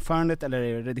genomförandet, eller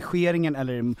är det redigeringen,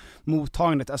 eller är det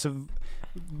mottagandet? Alltså,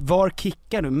 var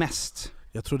kickar du mest?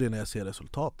 Jag tror det är när jag ser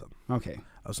resultaten. Okay.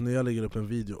 Alltså när jag lägger upp en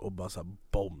video och bara såhär,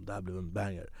 bom, det här blev en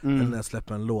banger. Eller när jag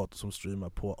släpper en låt som streamar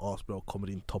på asbra och kommer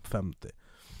in topp 50.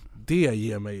 Det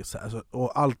ger mig så här, alltså,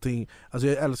 och allting, alltså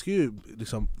jag älskar ju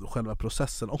liksom själva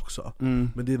processen också.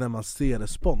 Men det är när man ser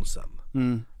responsen.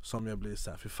 som jag blir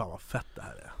såhär, för fan vad fett det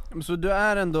här är. Så du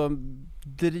är ändå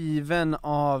driven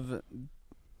av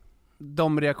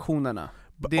de reaktionerna?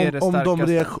 Det är det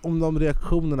starkaste. Om de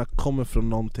reaktionerna kommer från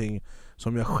någonting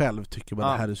som jag själv tycker det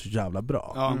här är så jävla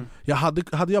bra.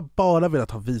 Hade jag bara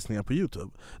velat ha visningar på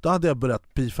YouTube, då hade jag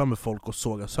börjat beefa med folk och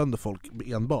såga sönder folk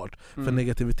enbart. För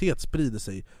negativitet sprider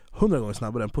sig 100 gånger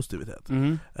snabbare än positivitet.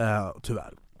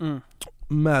 Tyvärr.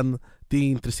 Men det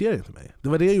intresserar inte mig. Det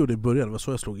var det jag gjorde i början, det var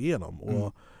så jag slog igenom.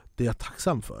 Och det är jag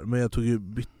tacksam för. Men jag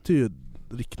bytte ju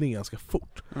riktning ganska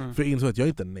fort. För jag insåg att jag är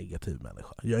inte en negativ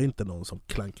människa. Jag är inte någon som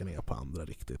klankar ner på andra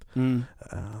riktigt.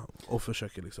 Och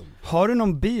försöker liksom... Har du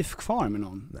någon beef kvar med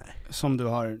någon? Nej. Som du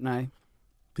har... Nej.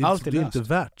 Det är inte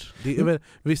värt.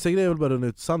 Vissa grejer vill bara runda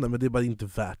ut sanden, men det är bara inte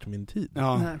värt min tid.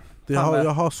 Ja. Jag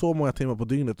har så många timmar på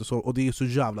dygnet och det är så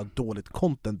jävla dåligt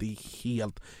content. Det är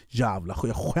helt jävla...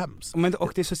 Jag skäms.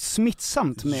 Och det är så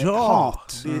smittsamt med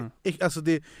hat.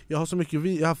 Jag har så mycket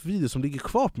jag har haft videor som ligger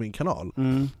kvar på min kanal.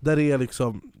 Där det är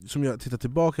liksom, som jag tittar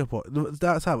tillbaka på.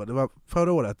 Det var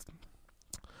förra året,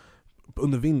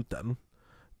 under vintern,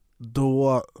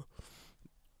 då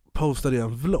postade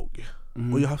jag en vlogg.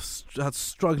 Och jag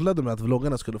strugglade med att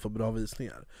vloggarna skulle få bra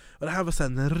visningar. Och det här var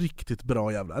sen en riktigt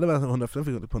bra jävla... Det var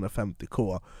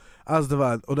 150k. Alltså den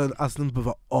var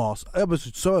jag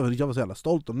var så jävla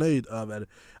stolt och nöjd över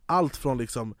allt från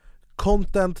liksom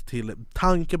content till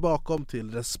tanke bakom,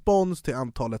 till respons, till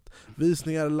antalet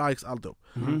visningar, likes, allt upp.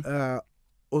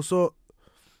 Och så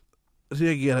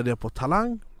reagerade jag på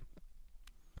Talang.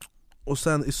 Och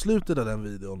sen i slutet av den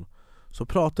videon så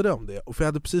pratade jag om det, och för jag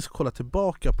hade precis kollat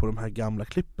tillbaka på de här gamla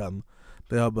klippen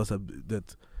där jag bara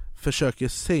försöker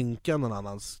sänka någon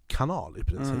annans kanal i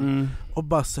princip. Och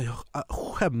bara så jag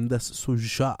skämdes så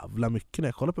jävla mycket när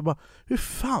jag kollade på. Bara, hur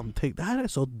fan tänkte, det här är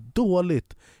så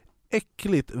dåligt,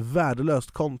 äckligt,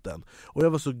 värdelöst content. Och jag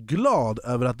var så glad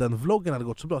över att den vloggen hade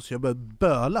gått så bra så jag började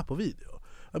böla på video.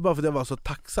 Bara för att jag var så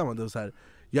tacksam. Det var så här,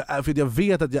 för jag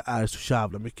vet att jag är så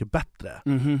jävla mycket bättre.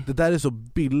 Det där är så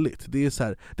billigt. Det är så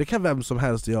här, det kan vem som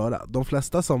helst göra. De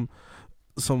flesta som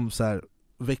så här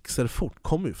växer fort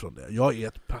kommer ju från det. Jag är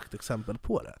ett praktexempel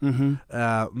på det.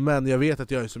 Men jag vet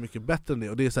att jag är så mycket bättre än det.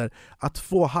 Och det är så här, att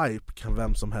få hype kan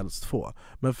vem som helst få.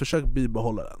 Men försök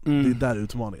bibehålla den. Det är där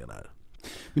utmaningen är.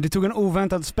 Men det tog en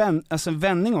oväntad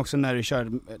vändning också när du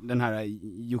körde den här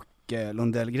Jocke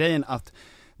Lundell-grejen, att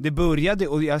det började,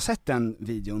 och jag har sett den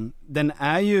videon, den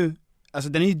är ju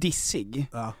dissig,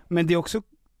 men det är också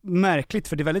märkligt,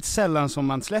 för det är väldigt sällan som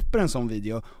man släpper en sån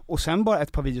video och sen bara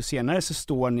ett par videor senare så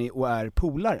står ni och är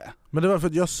polare. Men det var för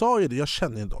att jag sa ju det, jag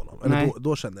känner inte honom, eller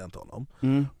då kände jag inte honom.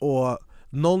 Och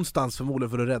någonstans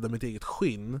förmodligen för att rädda mitt eget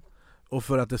skinn och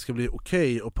för att det ska bli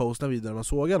okej att posta vidare när man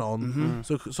sågar någon,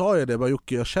 så sa jag det bara,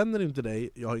 Jocke, jag känner inte dig,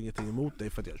 jag har ingenting emot dig,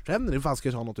 för att jag känner dig, fan ska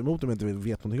jag ha något emot dig om jag inte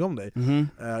vet någonting om dig.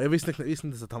 Jag visste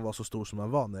inte att han var så stor som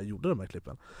han var när jag gjorde de här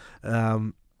klippen,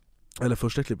 eller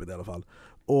första klippet i alla fall.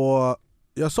 Och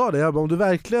jag sa det, jag bara, om du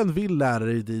verkligen vill lära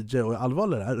dig DJ och är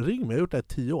allvarlig där, ring mig, jag har gjort det här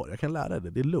 10 år, jag kan lära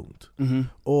dig det är lugnt.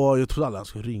 Och jag trodde aldrig han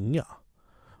skulle ringa,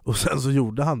 och sen så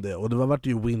gjorde han det, och det vart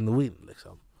ju win-win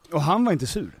liksom. Och han var inte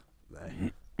sur?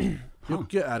 Nej.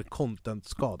 Jocke är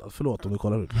content-skadad, förlåt om du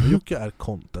kollar ut, men Jocke är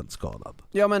content-skadad.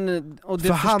 Ja, men, och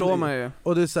det förstår man ju.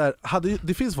 Och det är så här,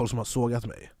 det finns folk som har sågat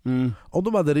mig. Om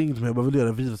de hade ringt mig och bara ville göra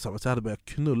en video tillsammans, så hade jag börjat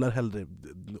knulla hellre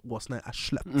åsna i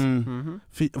arslet.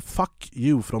 Fuck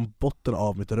you från botten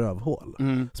av mitt rövhål.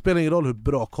 Spelar ingen roll hur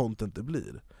bra content det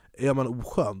blir. Är man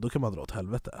oskön, då kan man dra åt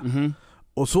helvete.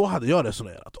 Och så hade jag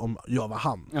resonerat om jag var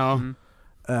han.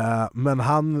 Men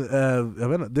han, jag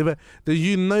vet inte, det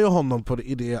gynnar ju honom på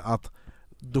det att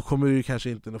då kommer det ju kanske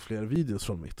inte några fler videos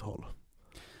från mitt håll.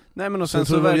 Nej, men och sen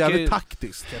så verkar det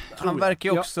taktiskt. Han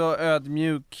verkar ju också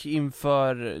ödmjuk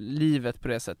inför livet på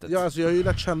det sättet. Ja, alltså jag har ju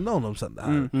lärt känna honom sen det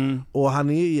här. Och han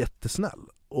är jättesnäll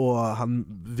och han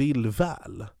vill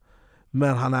väl.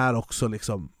 Men han är också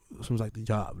liksom, som sagt,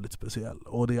 jävligt speciell.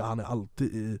 Och han är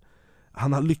alltid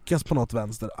han har lyckats på något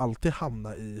vänster alltid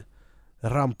hamna i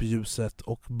rampljuset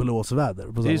och blåsväder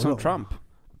på samma gång. Det är som Trump.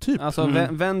 Typ. Alltså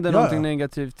vänder någonting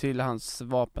negativt till hans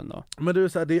vapen då. Men det är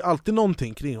så här, det är alltid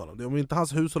någonting kring honom. Om inte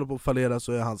hans hus håller på att fallera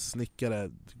så är hans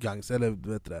snickare gangs, eller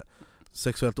vet du det,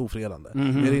 sexuellt ofredande.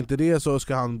 Är det inte det så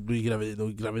ska han bli gravid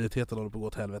och graviditeten håller på att gå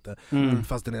åt helvete,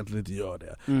 fast den egentligen inte gör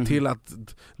det. Till att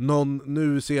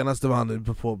nu senast var han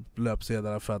på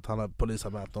löpsedlarna för att han har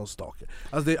polisanmält någon stalker.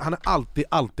 Alltså han är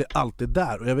alltid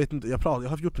där, och jag vet inte, jag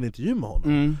har gjort en intervju med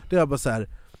honom. Det är bara så här,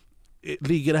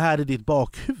 ligger det här i ditt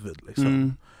bakhuvud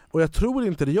liksom? Och jag tror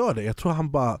inte det gör det. Jag tror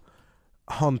han bara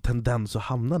har en tendens att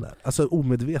hamna där, alltså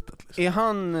omedvetet liksom. Är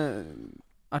han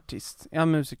artist? Är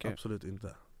han musiker? Absolut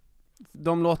inte.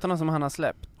 de låtarna som han har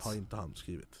släppt har inte han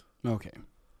skrivit. Okej.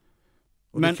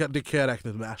 Och Men- det kan jag räkna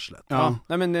ut med arslet. Ja,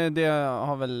 nej men det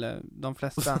har väl de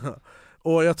flesta.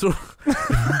 Och jag tror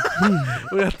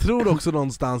och jag tror också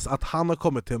någonstans att han har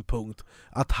kommit till en punkt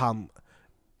att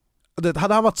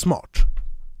hade han varit smart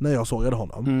när jag sågade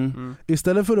honom,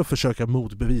 istället för att försöka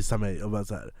motbevisa mig och bara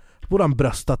så här, borde han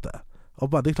bröstat det och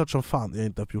bara, det är klart som fan jag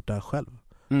inte har gjort det här själv.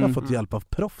 Jag har fått hjälp av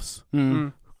proffs.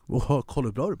 Och kolla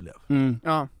hur bra det blev.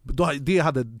 Ja. Det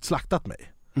hade slaktat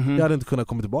mig. Jag hade inte kunnat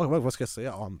komma tillbaka. Vad ska jag säga?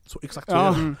 Ja, så, exakt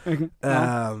så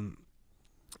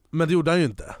men det gjorde han ju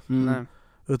inte. Nej.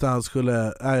 Utan han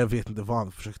skulle, jag vet inte vad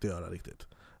han försökte göra riktigt.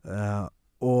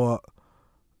 Och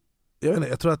jag vet inte,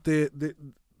 jag tror att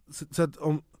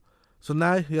så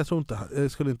nej, jag tror inte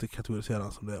jag skulle inte kategorisera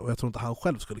honom som det, och jag tror inte han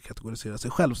själv skulle kategorisera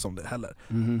sig själv som det heller.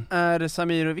 Är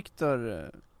Samir och Viktor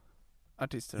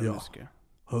artister och musiker?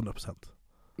 100%.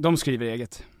 De skriver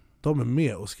eget. De är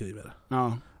med och skriver.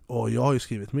 Ja. Och jag har ju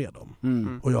skrivit med dem.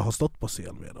 Och jag har stått på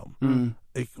scen med dem.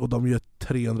 Och de gör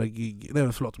 300 gig,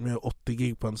 nej förlåt, de gör 80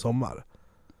 gig på en sommar.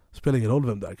 Spelar ingen roll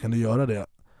vem där, kan du göra det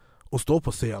och stå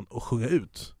på scen och sjunga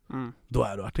ut, då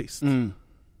är du artist.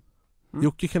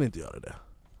 Jocke kan inte göra det.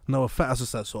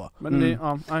 Alltså så. Men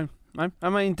det,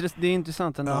 men det är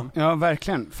intressant ändå. Ja,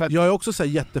 verkligen. För att... Jag är också så här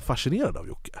jättefascinerad av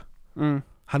Jocke.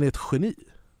 Han är ett geni.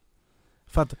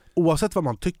 För att oavsett vad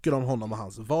man tycker om honom och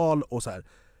hans val och så här,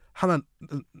 han har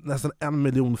nästan 1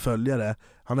 miljon följare.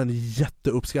 Han har en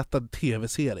jätteuppskattad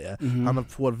tv-serie. Han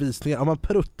får visningar. Om man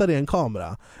pruttar i en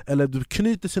kamera eller du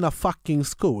knyter sina fucking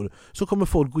skor, så kommer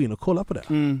folk gå in och kolla på det.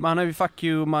 Men han har ju fuck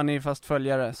you money fast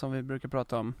följare som vi brukar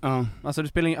prata om. Alltså det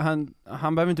spelar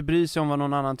han behöver inte bry sig om vad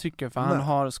någon annan tycker, för han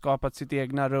har skapat sitt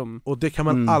egna rum. Och det kan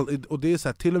man och det är så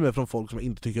här, till och med från folk som jag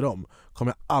inte tycker om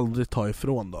kommer jag aldrig ta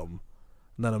ifrån dem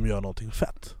när de gör någonting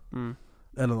fett.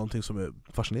 Eller någonting som är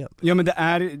fascinerande. Ja, men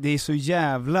det är så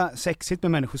jävla sexigt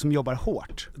med människor som jobbar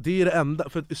hårt. Det är det enda,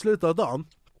 för i slutet av dagen,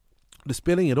 det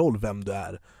spelar ingen roll vem du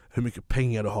är, hur mycket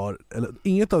pengar du har, eller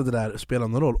inget av det där spelar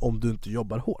någon roll om du inte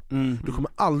jobbar hårt. Du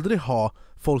kommer aldrig ha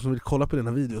folk som vill kolla på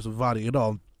dina videos varje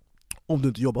dag om du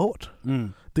inte jobbar hårt.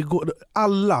 Det går,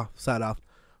 alla så här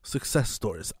success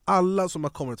stories, alla som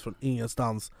har kommit från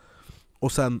ingenstans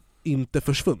och sen inte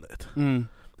försvunnit.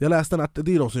 Jag läste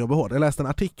det är de som jobbar hårt. Jag läste en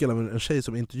artikel av en tjej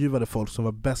som intervjuade folk som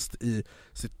var bäst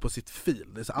på sitt fil.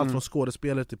 Det är så allt från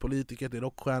skådespelare till politiker till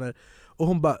rockstjärnor. Och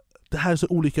hon bara, det här är så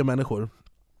olika människor,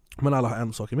 men alla har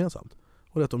en sak gemensamt.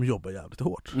 Och det är att de jobbar jävligt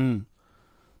hårt.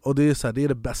 Och det är så här, det är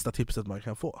det bästa tipset man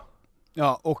kan få.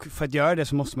 Ja, och för att göra det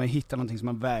så måste man hitta någonting som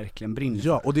man verkligen brinner för.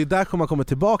 Ja, och det är där man kommer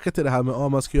tillbaka till det här med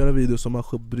att man ska göra videos som man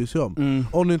bryr sig om.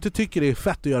 Om du inte tycker det är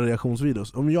fett att göra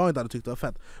reaktionsvideos, om jag inte hade tyckt det var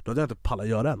fett, då hade jag inte pallat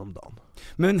göra en om dagen.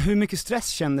 Men hur mycket stress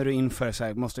känner du inför så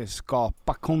här, måste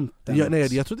skapa content?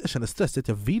 Nej, jag tror inte jag känner stress, att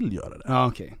jag vill göra det. Ja,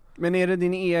 okej. Men är det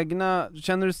din egna,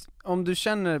 om du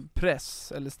känner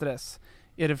press eller stress,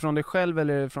 är det från dig själv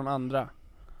eller är det från andra?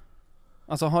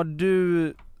 Alltså har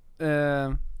du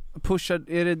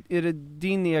är det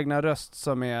din egna röst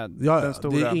som är den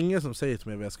stora? Det är ingen som säger till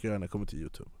mig vad jag ska göra när jag kommer till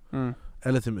YouTube.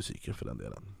 Eller till musiken för den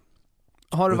delen.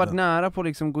 Har du varit nära på att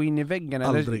liksom gå in i väggen?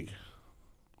 Aldrig. Eller?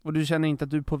 Och du känner inte att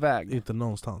du är på väg? Inte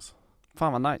någonstans.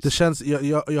 Fan vad nice. Det känns,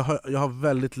 jag har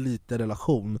väldigt lite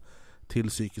relation till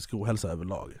psykisk ohälsa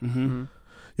överlag.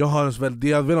 Jag har en väldigt,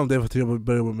 jag vet inte om det är för att jag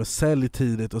började jobba med sälj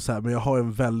tidigt och så här, men jag har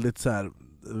en väldigt så här,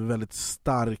 väldigt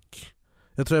stark,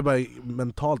 jag tror jag bara är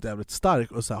mentalt jävligt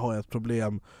stark, och så här, har jag ett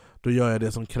problem, då gör jag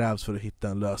det som krävs för att hitta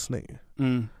en lösning.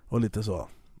 Och lite så,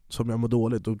 som jag mår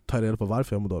dåligt, då tar jag reda på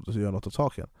varför jag mår dåligt och så gör jag något åt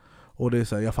saken. Och det är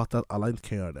så här, jag fattar att alla inte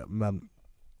kan göra det, men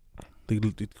det är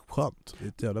lite skönt, det är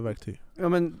ett jävla verktyg. Ja,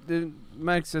 men det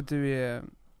märks att du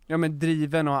är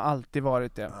driven och har alltid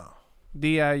varit det.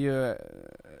 Det är ju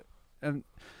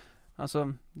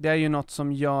det är ju något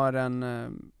som gör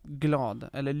en glad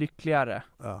eller lyckligare.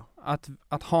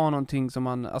 Att ha någonting som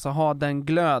man, alltså ha den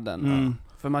glöden.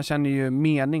 För man känner ju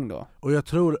mening då. Och jag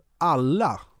tror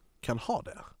alla kan ha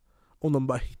det, om de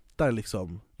bara hittar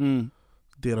liksom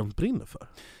det de brinner för.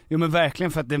 Jo, men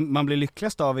verkligen, för att det man blir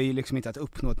lyckligast av är ju liksom inte att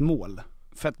uppnå ett mål.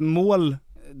 För att mål,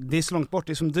 det är så långt bort,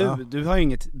 det är som du har ju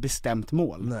inget bestämt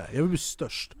mål. Nej, jag vill bli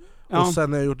störst. Och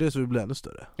sen när jag gjort det så vill jag bli ännu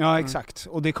större. Ja, exakt.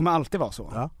 Och det kommer alltid vara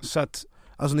så. Så att,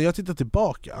 alltså när jag tittar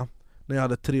tillbaka, när jag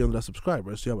hade 300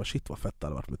 subscribers, så jag bara shit vad fett det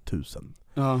hade varit med 1000.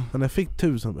 Men när jag fick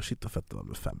 1000 bara shit vad fett det var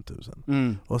med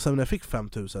 5000. Och sen när jag fick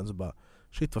 5000 så bara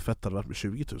shit vad fett det hade varit med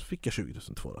 20 000. Fick jag 20 000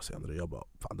 2 år senare, jag bara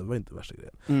fan det var inte värsta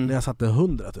grejen. När jag satte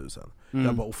 100 000,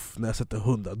 jag bara när jag sätter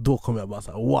 100, då kommer jag bara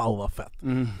såhär wow vad fett.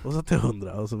 Och så satte jag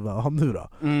 100 och så bara nu då.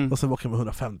 Och sen var jag med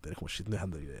 150, det kommer shit nu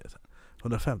händer grejer.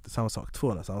 150, samma sak,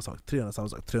 200, samma sak, 300, samma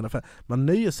sak, 350. Man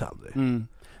nöjer sig aldrig.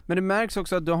 Men det märks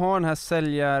också att du har den här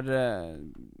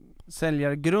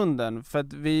säljargrunden, för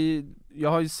att jag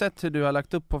har ju sett hur du har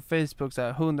lagt upp på Facebook så här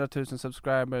 100 000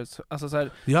 subscribers, alltså så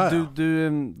här,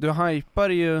 du hypar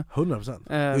ju 100%.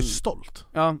 Jag är stolt.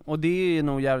 Ja, och det är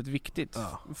nog jävligt viktigt.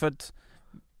 För att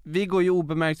vi går ju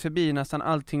obemärkt förbi nästan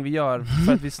allting vi gör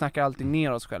för att vi snackar alltid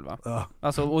ner oss själva.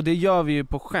 Alltså, och det gör vi ju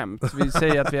på skämt. Vi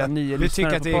säger att vi har 9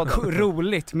 lyssnare på podden. Vi tycker att det är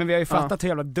roligt, men vi har ju fattat hur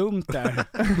jävla dumt det är.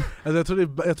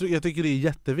 Alltså, jag tycker det är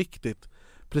jätteviktigt.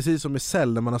 Precis som i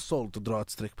Sell när man har sålt och dra ett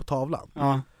streck på tavlan.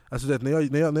 Alltså det,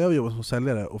 när jag jobbade som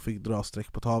säljare och fick dra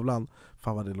streck på tavlan,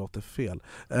 fan vad det låter fel.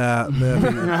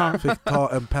 När jag fick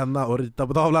ta en penna och rita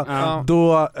på tavlan,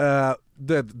 då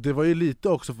det var ju lite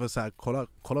också för så här, kolla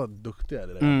vad duktiga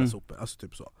det där sopor, alltså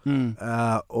typ så.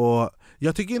 Och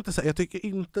jag tycker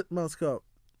inte man ska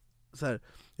så här,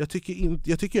 jag tycker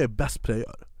jag är bäst på det jag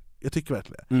gör. Jag tycker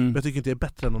verkligen. Men jag tycker inte jag är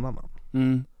bättre än någon annan.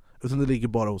 Utan det ligger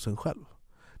bara hos en själv.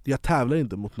 Jag tävlar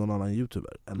inte mot någon annan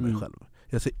YouTuber än mig själv.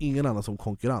 Jag ser ingen annan som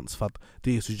konkurrens, för att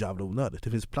det är så jävla onödigt.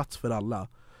 Det finns plats för alla.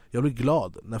 Jag blir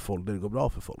glad när det går bra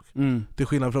för folk. Till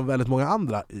skillnad från väldigt många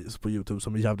andra på YouTube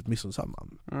som är jävligt missunnsamma.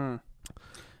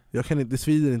 Jag kan inte, det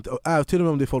svider inte, till och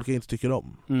med om det är folk jag inte tycker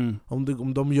om.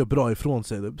 Om de gör bra ifrån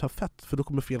sig, det är fett, för då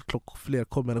kommer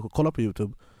fler människor kolla på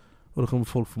YouTube, och då kommer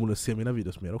folk förmodligen se mina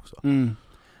videos mer också.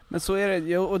 Men så är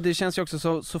det, och det känns ju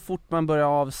också så fort man börjar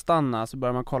avstanna så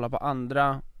börjar man kolla på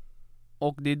andra,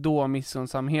 och det är då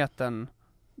missunnsamheten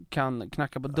kan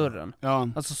knacka på dörren.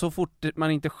 Alltså så fort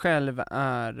man inte själv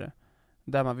är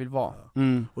där man vill vara.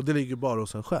 Och det ligger bara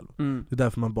hos en själv. Det är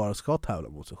därför man bara ska tävla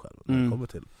mot sig själv när det kommer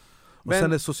till. Och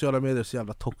sen är sociala medier så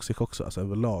jävla toxic också, alltså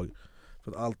överlag.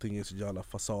 För att allting är så jävla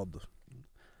fasad.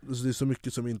 Så det är så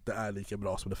mycket som inte är lika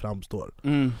bra som det framstår.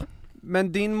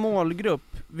 Men din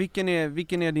målgrupp, vilken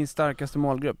är din starkaste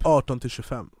målgrupp?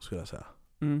 18-25 skulle jag säga.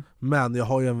 Men jag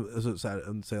har ju en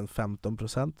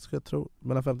 15% ska jag tro,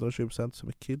 mellan 15 och 20% som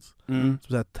är kids.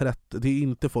 Så här 30, det är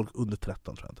inte folk under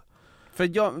 13 tror jag inte.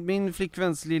 För min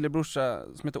flickväns lillebrorsa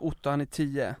som heter Otto, han är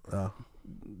 10.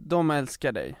 De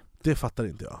älskar dig. Det fattar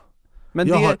inte jag. Men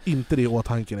jag har inte det i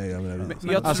åtanke när jag gör mina videos.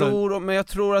 Jag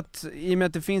tror att i och med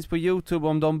att det finns på YouTube,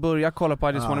 om de börjar kolla på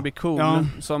I just wanna be cool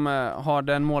som har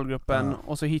den målgruppen,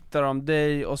 och så hittar de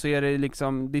dig, och så är det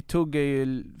liksom, det tuggar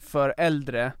ju för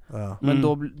äldre, men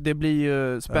då det blir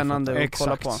ju spännande att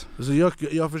kolla på. Så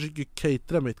jag försöker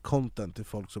catera mitt content till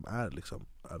folk som är liksom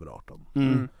över 18.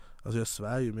 Alltså jag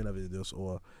svär ju mina videos,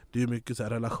 och det är ju mycket så här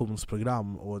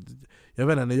relationsprogram, och jag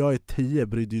vet inte, när jag är 10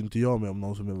 brydde ju inte jag mig om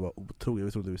någon som var otrogen. Jag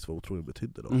vet inte vad otrogen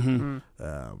betydde då.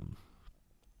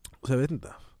 Så jag vet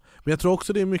inte. Men jag tror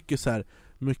också det är mycket så här,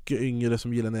 mycket yngre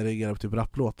som gillar när jag reagerar på typ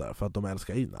rapplåtar för att de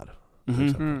älskar Einar till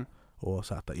exempel. Och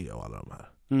ZE och alla de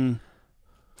här.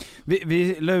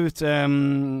 Vi la ut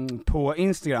på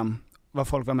Instagram vad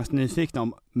folk var mest nyfikna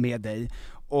om med dig,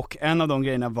 och en av de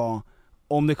grejerna var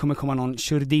om det kommer komma någon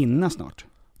kördinna snart.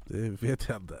 Det vet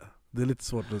jag inte. Det är lite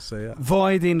svårt att säga.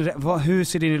 Hur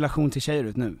ser din relation till tjejer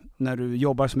ut nu? När du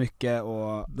jobbar så mycket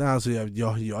och... Nej, alltså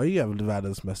jag är väl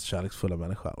världens mest kärleksfulla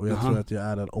människa. Och jag tror att jag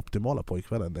är den optimala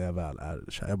pojkvännen när jag väl är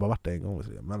kär. Jag har bara varit det en gång.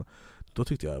 Men då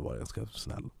tyckte jag var ganska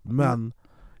snäll. Men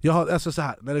jag har, alltså så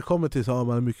här, när det kommer till så har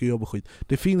man mycket jobb och skit.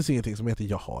 Det finns ingenting som heter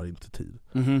jag har inte tid.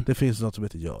 Det finns något som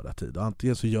heter göra tid.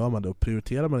 Antingen så gör man det, och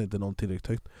prioriterar man inte någon tillräckligt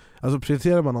högt. Alltså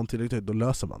prioriterar man någon tillräckligt högt, då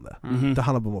löser man det. Det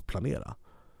handlar bara om att planera.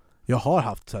 Jag har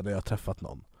haft så här, när jag har träffat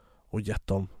någon och gett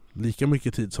dem lika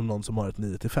mycket tid som någon som har ett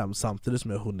 9-5, samtidigt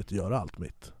som jag har hunnit göra allt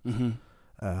mitt.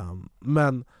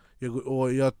 Men jag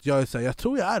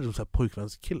tror jag är en sån här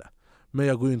pojkvänskille. Men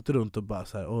jag går ju inte runt och bara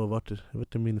så här,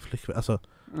 vart är min flickvän? Alltså,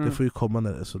 det får ju komma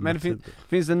när det är så. Men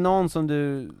finns det någon som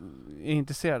du är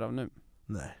intresserad av nu?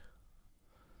 Nej.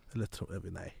 Eller tror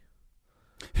jag, nej.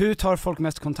 Hur tar folk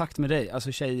mest kontakt med dig?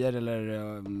 Alltså tjejer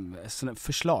eller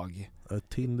förslag?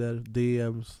 Tinder,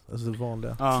 DMs, alltså det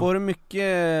vanliga. Får du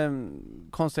mycket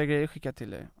konstiga grejer skickat till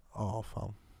dig? Ja,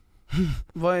 fan.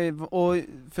 Och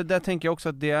för där tänker jag också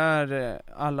att det är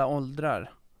alla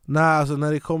åldrar. Nej, alltså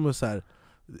när det kommer så här,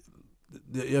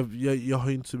 jag har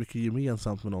ju inte så mycket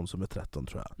gemensamt med någon som är 13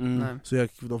 tror jag. Så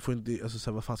de får inte, alltså så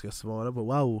här, vad fan ska jag svara på?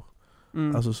 Wow.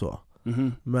 Alltså så.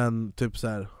 Men typ så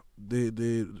här,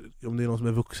 om det är någon som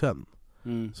är vuxen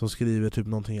som skriver typ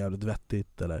någonting jävligt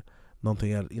vettigt eller någonting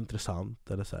jävligt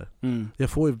intressant eller så här. Jag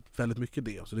får ju väldigt mycket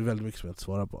det, så det är väldigt mycket som jag inte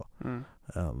svarar på.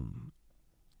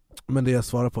 Men det jag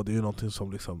svarar på, det är ju någonting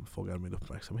som liksom fångar min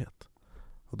uppmärksamhet.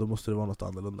 Och då måste det vara något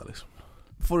annorlunda liksom.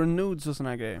 Får du nudes och såna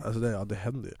här grejer? Alltså det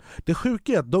händer ju. Det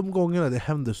sjuka är att de gångerna det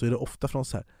händer så är det ofta från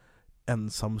så här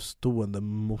ensamstående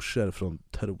morsor från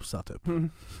Trosa typ.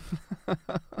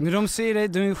 Men de ser dig,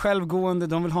 du är självgående,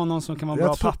 de vill ha någon som kan vara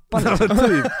bra pappa liksom.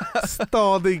 Typ,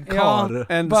 stadig karl.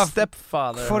 En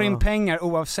stepfather. Får in pengar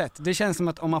oavsett. Det känns som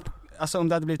att om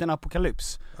det hade blivit en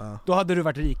apokalyps, då hade du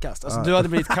varit rikast. Alltså du hade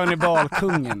blivit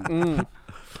kannibalkungen.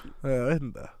 Jag vet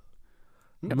inte.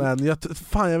 Men jag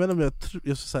vet inte om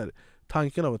jag så här,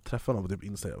 tanken av att träffa någon på typ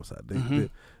Instagram och så här,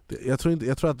 jag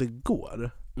tror att det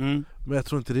går. Men jag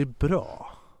tror inte det är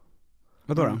bra.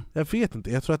 Vadå då? Jag vet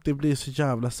inte, jag tror att det blir så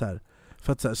jävla så här.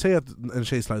 För att så här, säg att en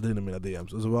tjej slider in i mina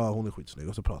DMs och så var hon är skitsnygg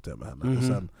och så pratar jag med henne och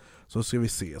sen så ska vi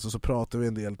ses och så pratar vi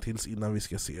en del tills innan vi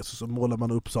ska ses och så målar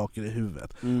man upp saker i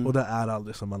huvudet och det är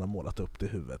aldrig som man har målat upp det i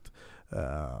huvudet.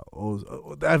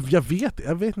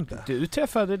 Jag vet inte. Du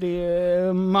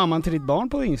träffade mamman till ditt barn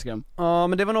på Instagram. Ja,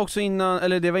 men det var nog också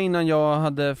innan jag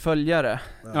hade följare.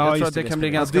 Jag tror att det kan bli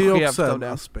ganska skevt av det. Det är också en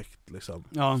aspekt liksom.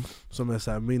 Som är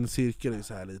så här, min cirkel är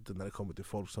så här lite när det kommer till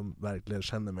folk som verkligen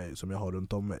känner mig, som jag har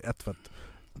runt om mig. För att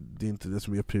det är inte det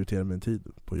som jag prioriterar min tid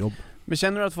på jobb. Men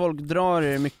känner du att folk drar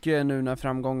er mycket nu när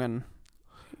framgången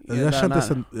är jag kände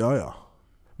sen, ja.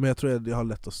 Men jag tror att jag har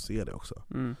lätt att se det också.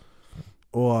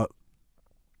 Och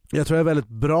jag tror jag är väldigt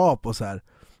bra på så här.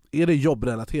 Är det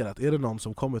jobbrelaterat? Är det någon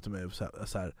som kommer till mig och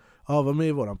så här, var med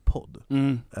i våran podd.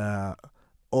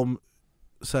 Om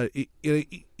så här,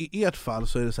 i ert fall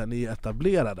så är det så här, ni är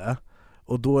etablerade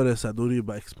och då är det så här, då är det ju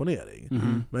bara exponering.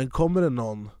 Men kommer det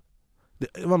någon,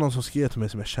 det var någon som skrev till mig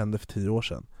som jag kände för 10 år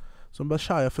sedan, som bara,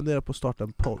 tja, jag funderar på att starta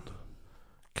en podd.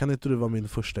 Kan inte du vara min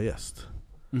första gäst?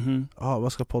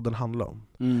 Vad ska podden handla om?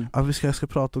 Jag ska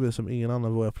prata om det som ingen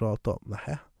annan vågar prata om.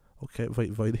 Nej. Okej,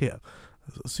 vad är det?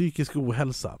 Psykisk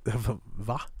ohälsa.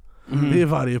 Va? Det är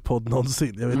varje podd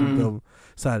någonsin. Jag vet inte om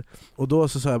så här. Och då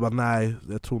så sa jag bara nej,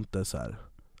 jag tror inte så här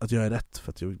att jag är rätt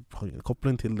för att jag har ingen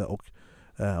koppling till det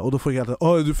och då får jag alltid,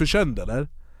 är du förkänd eller?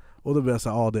 Och då blir jag så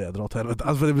här, det är dra åt helvete.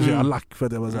 Alltså det blir så jag lack för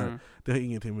att jag bara så här, det har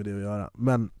ingenting med det att göra.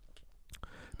 Men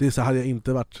det är så, hade jag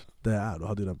inte varit det är, då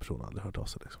hade ju den personen aldrig hört av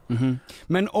sig liksom.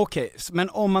 Men okej, men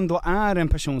om man då är en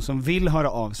person som vill höra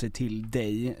av sig till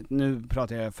dig, nu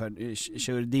pratar jag för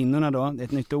kördinnorna då, det är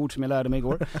ett nytt ord som jag lärde mig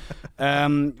igår.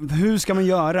 Hur ska man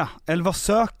göra? Eller vad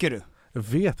söker du? Jag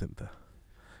vet inte.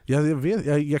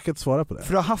 Jag kan inte svara på det.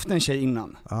 För du har haft en tjej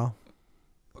innan. Ja.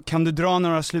 Kan du dra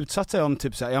några slutsatser om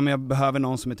typ så här, men jag behöver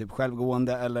någon som är typ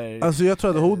självgående eller alltså jag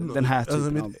tror att hon den här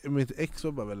typen mitt ex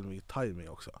var bara väldigt mycket timing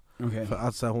också. Okay. För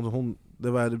att så här, hon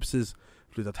det var, jag hade precis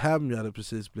flyttat hem, jag hade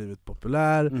precis blivit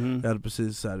populär, jag hade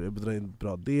precis så här, jag bedrag in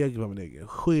bra deg, var min egen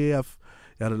chef,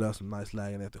 jag hade löst en nice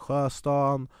lägenhet i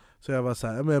Sjöstan, så jag var så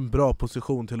här, en bra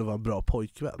position till att vara en bra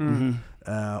pojkvän.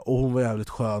 Och hon var jävligt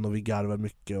skön och vi garvade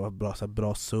mycket och bra, så här,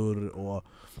 bra surr och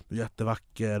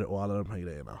jättevacker och alla de här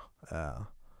grejerna.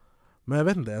 Men jag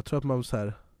vet inte, jag tror att man så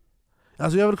här,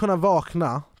 alltså jag vill kunna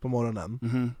vakna på morgonen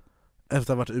efter att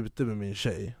ha varit ute med min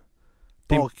tjej.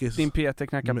 Din Peter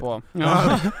knackar på.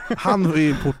 Han var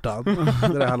i portan.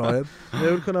 Det halvåret.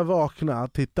 Jag vill kunna vakna,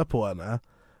 titta på henne.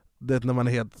 Det när man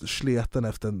är helt sleten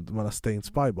efter man har stängt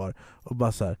Spybar och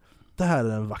bara så här, det här är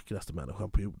den vackraste människan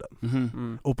på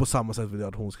jorden. Och på samma sätt vill jag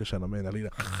att hon ska känna mig när jag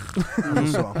ligger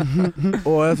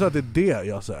och jag tror att det är det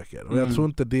jag söker. Och jag tror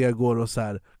inte det går att så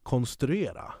här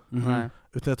konstruera.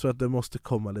 Utan jag tror att det måste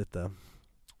komma lite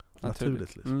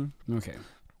naturligt liksom. Okej.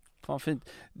 Fan fint.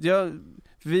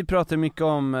 Vi pratar mycket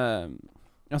om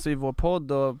alltså i vår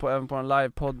podd och även på en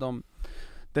livepodd om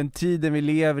den tiden vi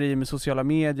lever i med sociala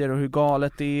medier och hur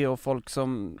galet det är och folk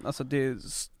som, alltså det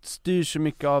styrs så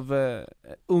mycket av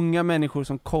unga människor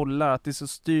som kollar, att det är så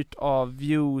styrt av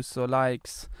views och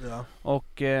likes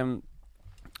och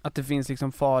att det finns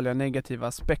liksom farliga negativa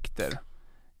aspekter.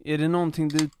 Är det någonting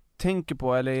du tänker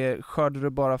på eller skördar du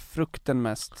bara frukten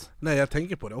mest? Nej, jag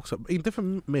tänker på det också. Inte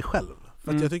för mig själv.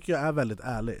 För att jag tycker jag är väldigt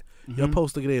ärlig. Jag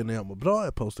postar grejer när jag mår bra,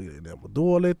 jag postar grejer när jag mår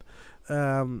dåligt.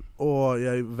 Och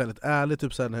jag är väldigt ärlig,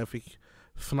 typ såhär när jag fick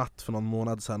fnatt för någon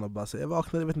månad sedan och bara så, jag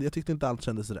vaknade, jag tyckte inte allt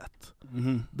kändes rätt.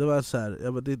 Det var så här,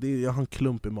 jag har en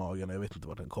klump i magen och jag vet inte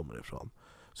vart den kommer ifrån.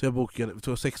 Så jag bokade,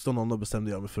 16:00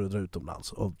 bestämde jag mig för att dra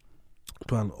utomlands och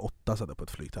klockan 8 satt jag på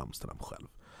ett flyg till Amsterdam själv.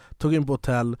 Tog in på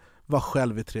hotell, var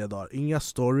själv i 3 dagar. Inga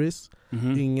stories,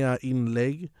 inga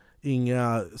inlägg,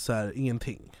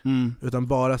 ingenting. Utan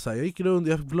bara så här, jag gick runt,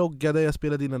 jag vloggade, jag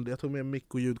spelade in jag tog med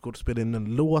mick och ljudkort och spelade in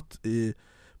en låt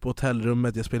på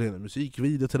hotellrummet, jag spelade in en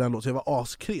musikvideo till den låten, så jag var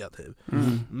askreativ.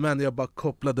 Men jag bara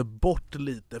kopplade bort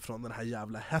lite från den här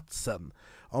jävla hetsen.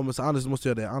 Ja, men så Anders måste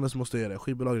göra det, Anders måste göra det,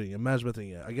 skivbolag ringer, management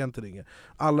ringer, agenter ringer.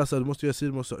 Alla säger du måste göra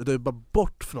sidor, måste det är bara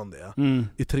bort från det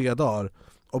i 3 dagar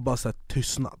och bara så här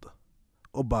tystnad.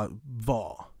 Och bara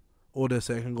vara. Och det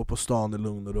så jag kan gå på stan i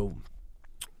lugn och ro.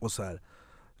 Och så här,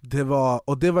 det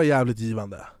var jävligt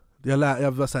givande.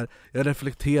 Jag var så här, jag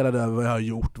reflekterade över vad jag har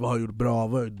gjort bra,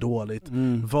 vad jag har gjort dåligt,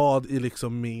 vad i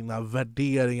liksom mina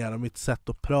värderingar och mitt sätt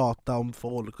att prata om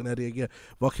folk och när jag reagerar,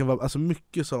 vad kan vara, alltså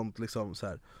mycket sånt liksom så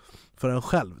här, för en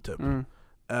själv typ.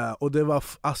 Och det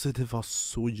var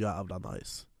så jävla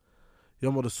nice.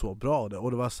 Jag mådde så bra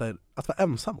och det var så här, att vara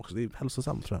ensam också, det är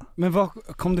hälsosamt tror jag. Men vad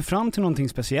kom du fram till någonting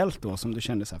speciellt då som du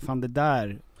kände så här, fan det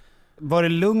där, var det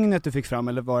lugnet du fick fram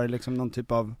eller var det liksom någon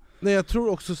typ av... Nej, jag tror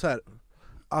också så här,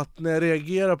 att när jag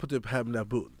reagerar på typ hemliga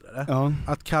beundrare,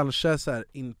 att kanske så här,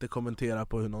 inte kommentera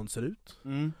på hur någon ser ut,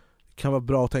 kan vara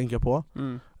bra att tänka på.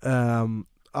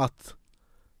 Att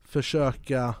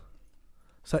försöka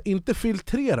så här, inte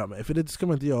filtrera mig, för det ska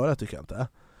man inte göra tycker jag inte.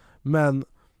 Men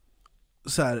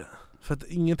så här, för att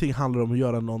ingenting handlar om att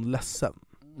göra någon ledsen.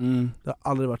 Det har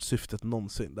aldrig varit syftet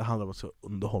någonsin. Det handlar om att så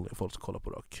underhållning, folk ska kolla på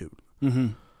det och kul.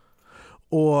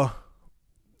 Och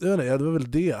jag vet inte, det var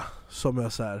väl det som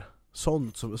jag så här,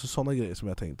 sådana grejer som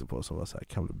jag tänkte på som var så här,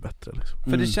 kan bli bättre liksom.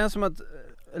 För det känns som att,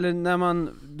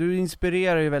 eller du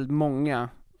inspirerar ju väldigt många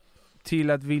till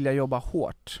att vilja jobba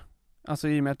hårt. Alltså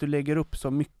i och med att du lägger upp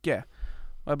så mycket.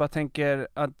 Och jag bara tänker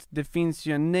att det finns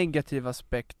ju en negativ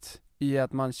aspekt i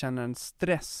att man känner en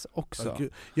stress också.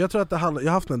 Jag tror att jag har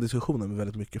haft den diskussionen med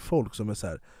väldigt mycket folk som är så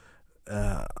här,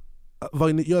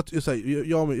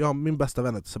 min bästa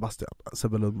vän heter Sebastian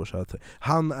Sebbe Lundborg,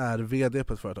 han är vd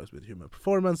på ett företag som heter Human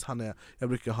Performance. Jag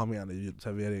brukar ha med han i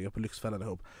vi reagerar på Lyxfällan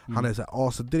ihop. Han är så här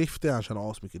asdriftig, han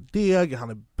känner asmycket deg, han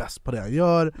är bäst på det han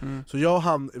gör. Så jag och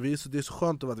han, det är så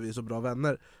skönt att vi är så bra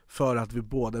vänner för att vi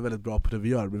båda är väldigt bra på det vi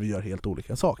gör, men vi gör helt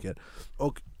olika saker.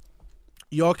 Och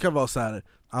jag kan vara så här,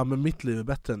 men mitt liv är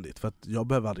bättre än ditt för att jag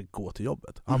behöver aldrig gå till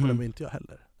jobbet. Men inte jag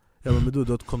heller. Men du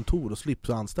har ett kontor och slips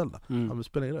och anställda. Men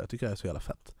spelar ingen roll, jag tycker det är så jävla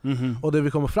fett. Och det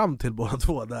vi kommer fram till båda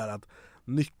två, det är att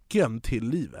nyckeln till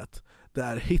livet, det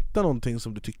är hitta någonting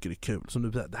som du tycker är kul, som du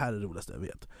det här är det roligaste jag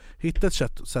vet. Hitta ett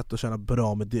sätt att tjäna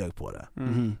bra med deg på det.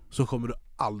 Så kommer du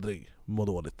aldrig må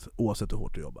dåligt oavsett hur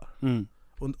hårt du jobbar.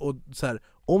 Och så här,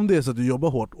 om det är så att du jobbar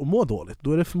hårt och mår dåligt,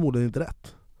 då är det förmodligen inte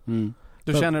rätt.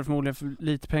 Du tjänar förmodligen för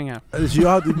lite pengar.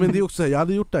 Men det är också, jag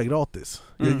hade gjort det här gratis.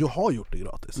 Jag har gjort det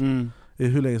gratis.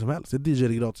 Hur länge som helst. Jag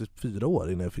DJade gratis 4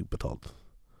 år innan jag fick betalt.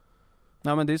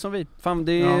 Ja, men det är som vi. Fan,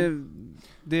 det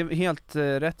är helt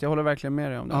rätt. Jag håller verkligen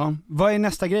med dig om det. Ja. Vad är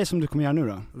nästa grej som du kommer göra nu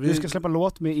då? Du ska släppa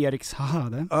låt med Eriks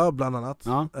Hahade. Ja, bland annat.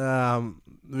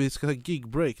 Vi ska ha gig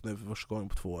break nu för första gången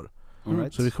på 2 år.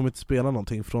 Så vi kommer inte spela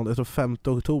någonting från, jag tror 5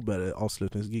 oktober är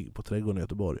avslutningsgig på Trädgården i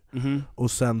Göteborg.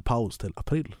 Och sen paus till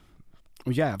april.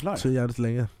 Och jävlar. Så jävligt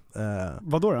länge.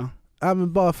 Vad då?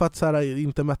 Men bara för att så här,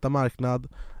 inte mätta marknad,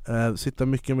 sitta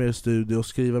mycket mer i studio och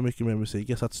skriva mycket mer musik.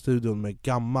 Jag satt i studion med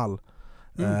gammal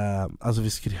alltså vi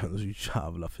skrev så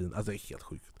jävla fint, alltså det är helt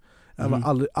sjukt. Jag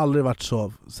har aldrig varit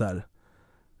så här.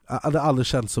 Jag hade aldrig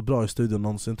känt så bra i studion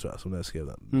någonsin tror jag som när jag skrev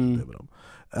den med dem.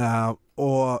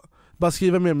 Och bara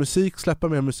skriva mer musik, släppa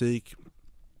mer musik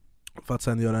för att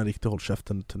sen göra en riktig håll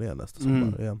käften-turné nästa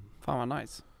sommar igen. Fan vad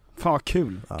nice. Fan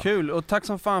kul. Ja. Kul, och tack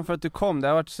som fan för att du kom. Det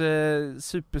har varit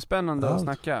superspännande att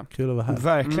snacka. Kul att vara här.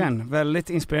 Verkligen, väldigt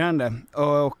inspirerande.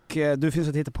 Och du finns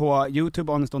att hitta på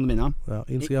YouTube, Anis Don Demina. Ja,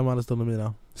 Instagram, Anis Don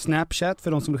Demina. Snapchat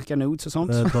för de som skickar nudes och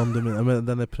sånt. Don Demina, men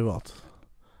den är privat.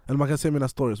 Eller man kan se mina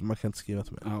stories, men man kan inte skriva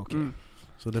till mig. Okay.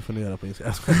 Så det får ni göra på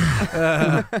Instagram.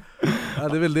 Ja,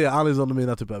 det är väl det, Anis Don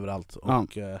Demina typ överallt.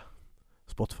 Och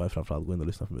Spotify framförallt, gå in och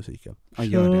lyssna på musiken.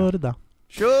 Gör det.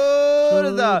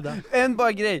 Kör det! En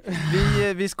bara grej.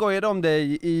 Vi skojade om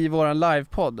dig i våran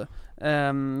livepodd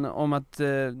om att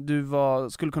du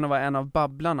skulle kunna vara en av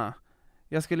babblarna.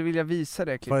 Jag skulle vilja visa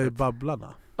det klippet. Vad är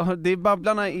babblarna? Det är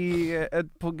babblarna i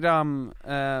ett program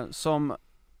som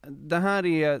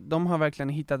de har verkligen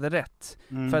hittat det rätt.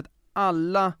 För att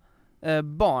alla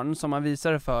barn som man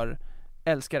visar det för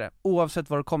älskar det, oavsett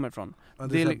var det kommer ifrån. Ja,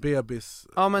 det är så bebis.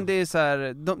 Ja, men det är så här,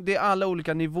 det är alla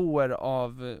olika nivåer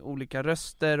av olika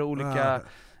röster och olika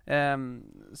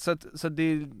så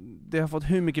det har fått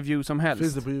hur mycket views som helst.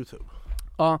 Finns det på YouTube?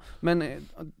 Ja, men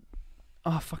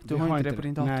fuck, du har inte det på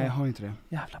din dator. Nej, jag har inte det.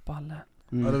 Jävla balle.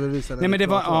 Ja, det vill visa nej, men det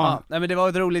var nej, men det var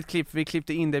ett roligt klipp. Vi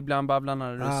klippte in det bland babblarna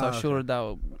när du sa Shurda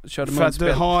och körde för att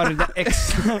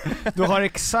du har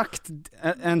exakt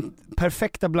en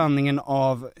perfekta blandningen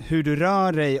av hur du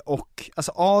rör dig och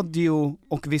alltså audio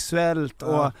och visuellt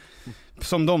och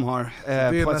som de har det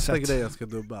är på nästa ett sätt. grej jag ska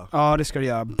dubba. Ja, det ska du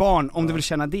göra. Barn, om du vill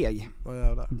känna deg.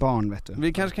 Barn, vet du.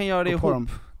 Vi kanske kan göra det ihop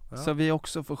så vi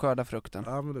också får skörda frukten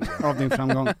av din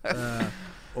framgång.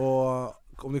 Och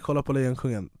om ni kollar på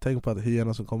Lejonkungen, tänk på att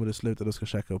hyenan som kommer i slutet och ska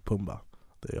käka upp Pumba.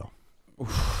 Det är jag.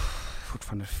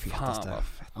 fortfarande det fetaste. Fan, vad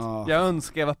fett. Jag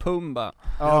önskar jag var Pumba.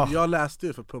 Jag läste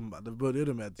ju för Pumba, det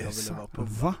började med att jag ville vara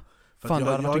Pumba. Va? För fan,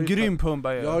 du hade varit en grym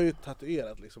Pumba. Jag har ju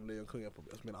tatuerat liksom Lejonkungen på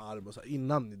min arm och så här,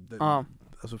 innan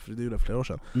alltså för det gjorde jag flera år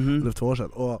sedan, eller 2 år sedan.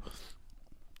 Och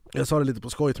jag sa det lite på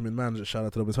skoj till min manager,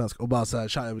 shoutout till Robin Svensk, och bara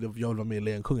såhär, jag vill vara med i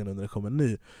Lejonkungen när det kommer en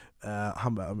ny.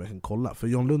 Han bara, om jag kan kolla, för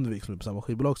John Lundvik som är på samma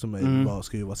skivbolag som mig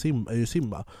ska ju vara är ju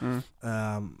Simba.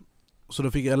 Så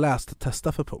då fick jag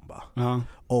testa för Pumba.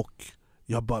 Och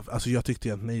jag tyckte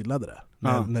jag nailade det.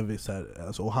 När vi så här,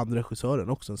 alltså, och han regissören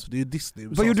också, så det är ju Disney.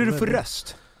 Vad gjorde du för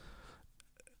röst?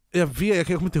 Jag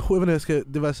kommer inte ihåg,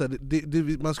 det var så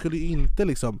här, man skulle ju inte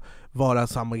liksom vara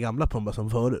samma gamla Pumba som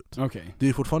förut. Okay. Det är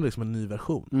ju fortfarande liksom en ny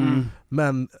version.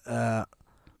 Men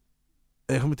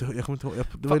jag kommer inte ihåg.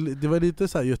 Det var lite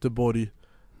så här Göteborg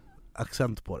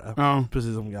accent på det.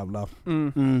 Precis som gamla.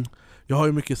 Jag har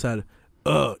ju mycket så här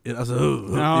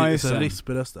risp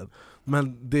i rösten.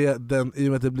 Men i och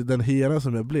med att det blir den hena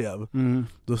som jag blev,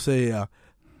 då säger jag,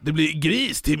 det blir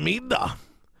gris till middag.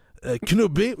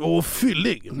 Knubbig och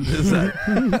fyllig.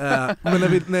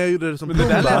 Men när jag gjorde det som Pumba,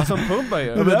 det lät som Pumba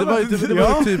ju. Det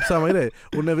var typ samma grej.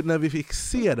 Och när vi fick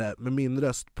se det med min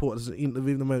röst på, alltså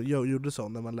när man gjorde så,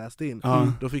 när man läste in,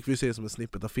 då fick vi se det som en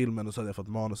snippet av filmen, och så hade jag fått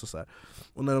manus och så här.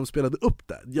 Och när de spelade upp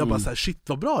det, jag bara såhär, shit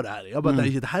vad bra det här är. Jag bara,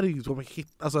 det här är ju som en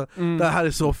hit. Alltså, det här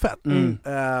är så fett.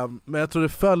 Men jag tror det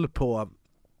föll på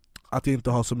att jag inte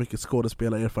har så mycket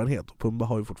skådespelarerfarenhet, och Pumba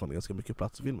har ju fortfarande ganska mycket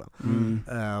plats i filmen.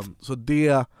 Så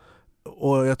det,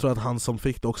 och jag tror att han som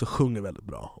fick det också sjunger väldigt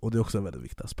bra, och det är också en väldigt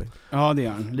viktig aspekt. Ja, det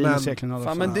är han.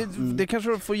 Men det kanske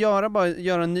du får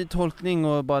göra en ny tolkning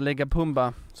och bara lägga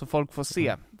Pumba så folk får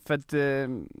se. För att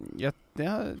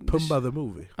Pumba the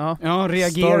movie. Ja,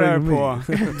 reagerar på.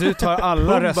 Du tar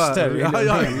alla röster.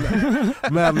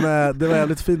 Men det var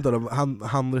jävligt fint av dem.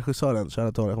 Han regissören,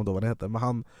 jag kommer inte ihåg vad det heter, men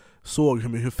han såg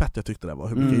hur fett jag tyckte det var,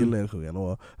 hur mycket gillar jag sjungen,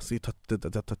 och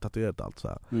tatuerat allt så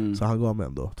här. Så han gav mig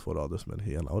ändå 2 rader som en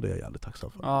hela, och det är jag jävligt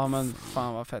tacksam för. Ja, men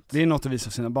fan vad fett. Det är något att visa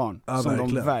sina barn, som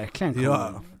verkligen. De verkligen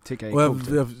kommer tycka är coolt.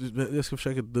 Jag ska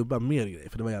försöka dubba mer grejer,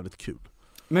 för det var jävligt kul.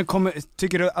 Men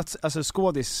tycker du att alltså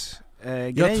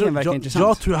grejen verkar intressant?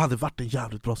 Jag tror jag hade varit en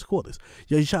jävligt bra skådis.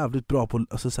 Jag är jävligt bra på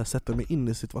att alltså, sätta mig in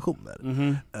i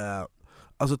situationer.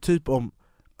 Alltså typ om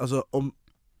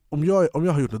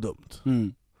jag har gjort något dumt,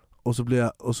 och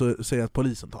så säger jag att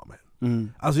polisen tar mig.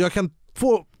 Alltså jag kan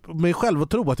få mig själv att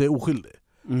tro att jag är oskyldig,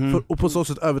 och på så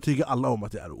sätt övertyga alla om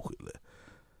att jag är oskyldig.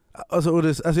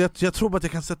 Jag tror att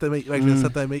jag kan sätta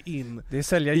mig in. Det är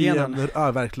säljargenen.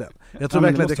 Ja, verkligen. Jag tror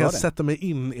verkligen att jag kan sätta mig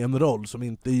in i en roll som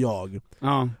inte är jag,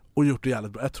 och gjort det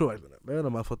jävligt bra. Jag tror verkligen det. Jag vet inte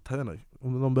om man får ta henne.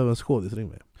 Om någon behöver en skådis, ring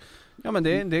mig. Ja, men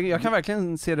jag kan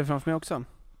verkligen se det framför mig också.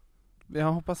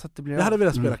 Jag hoppas att det blir. Jag hade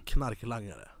velat spela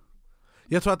knarklangare.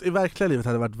 Jag tror att i verkliga livet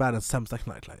hade varit världens sämsta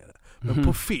knarklangare. Men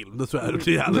på film, då tror jag det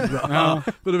blir jävligt bra.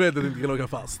 Men du vet att du inte kan åka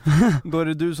fast. Då är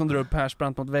det du som drar upp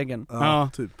Persbrandt mot väggen. Ja,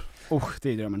 typ. Det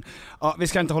är drömmen. Ja, vi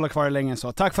ska inte hålla kvar länge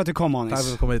så. Tack för att du kom, Anis. Tack för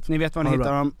att du kom hit. Ni vet var ni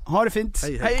hittar dem. Ha det fint.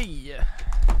 Hej.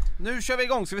 Nu kör vi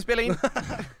igång, ska vi spela in?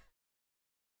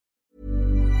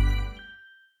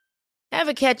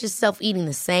 Ever catch yourself eating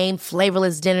the same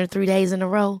flavorless dinner 3 days in a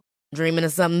row? Dreaming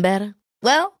of something better?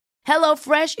 Well,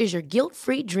 HelloFresh is your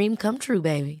guilt-free dream come true,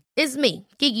 baby. It's me,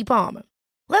 Keke Palmer.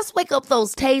 Let's wake up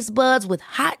those taste buds with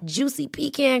hot, juicy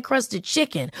pecan-crusted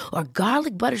chicken or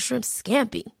garlic butter shrimp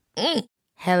scampi.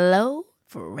 Hello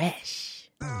Fresh.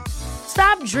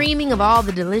 Stop dreaming of all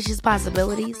the delicious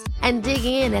possibilities and dig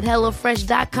in at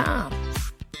HelloFresh.com.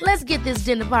 Let's get this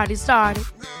dinner party started.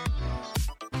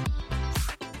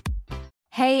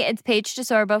 Hey, it's Paige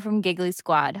DeSorbo from Giggly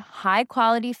Squad. High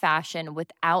quality fashion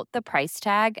without the price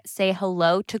tag. Say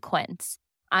hello to Quince.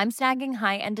 I'm snagging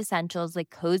high-end essentials like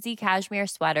cozy cashmere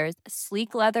sweaters,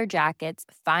 sleek leather jackets,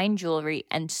 fine jewelry,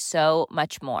 and so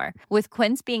much more. With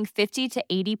Quince being 50 to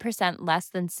 80% less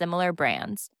than similar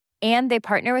brands. And they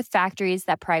partner with factories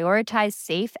that prioritize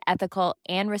safe, ethical,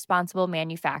 and responsible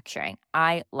manufacturing.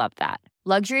 I love that.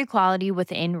 Luxury quality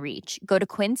within reach. Go to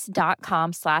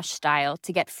quince.com/style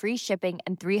to get free shipping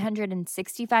and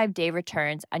 365-day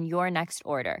returns on your next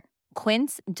order.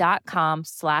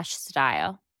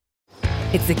 Quince.com/style.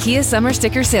 It's the Kia Summer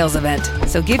Sticker Sales Event,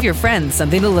 so give your friends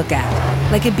something to look at.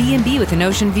 Like a B&B with an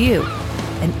ocean view,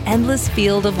 an endless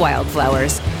field of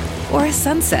wildflowers, or a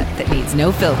sunset that needs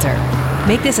no filter.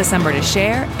 Make this a summer to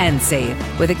share and save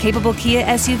with a capable Kia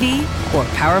SUV or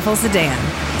powerful sedan.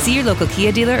 See your local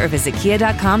Kia dealer or visit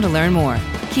kia.com to learn more.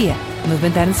 Kia,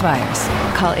 movement that inspires.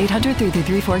 Call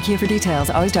 800-333-4KIA for details.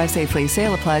 Always drive safely.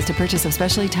 Sale applies to purchase of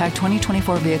specially tagged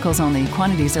 2024 vehicles only.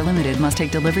 Quantities are limited. Must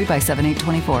take delivery by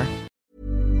 7/8/24.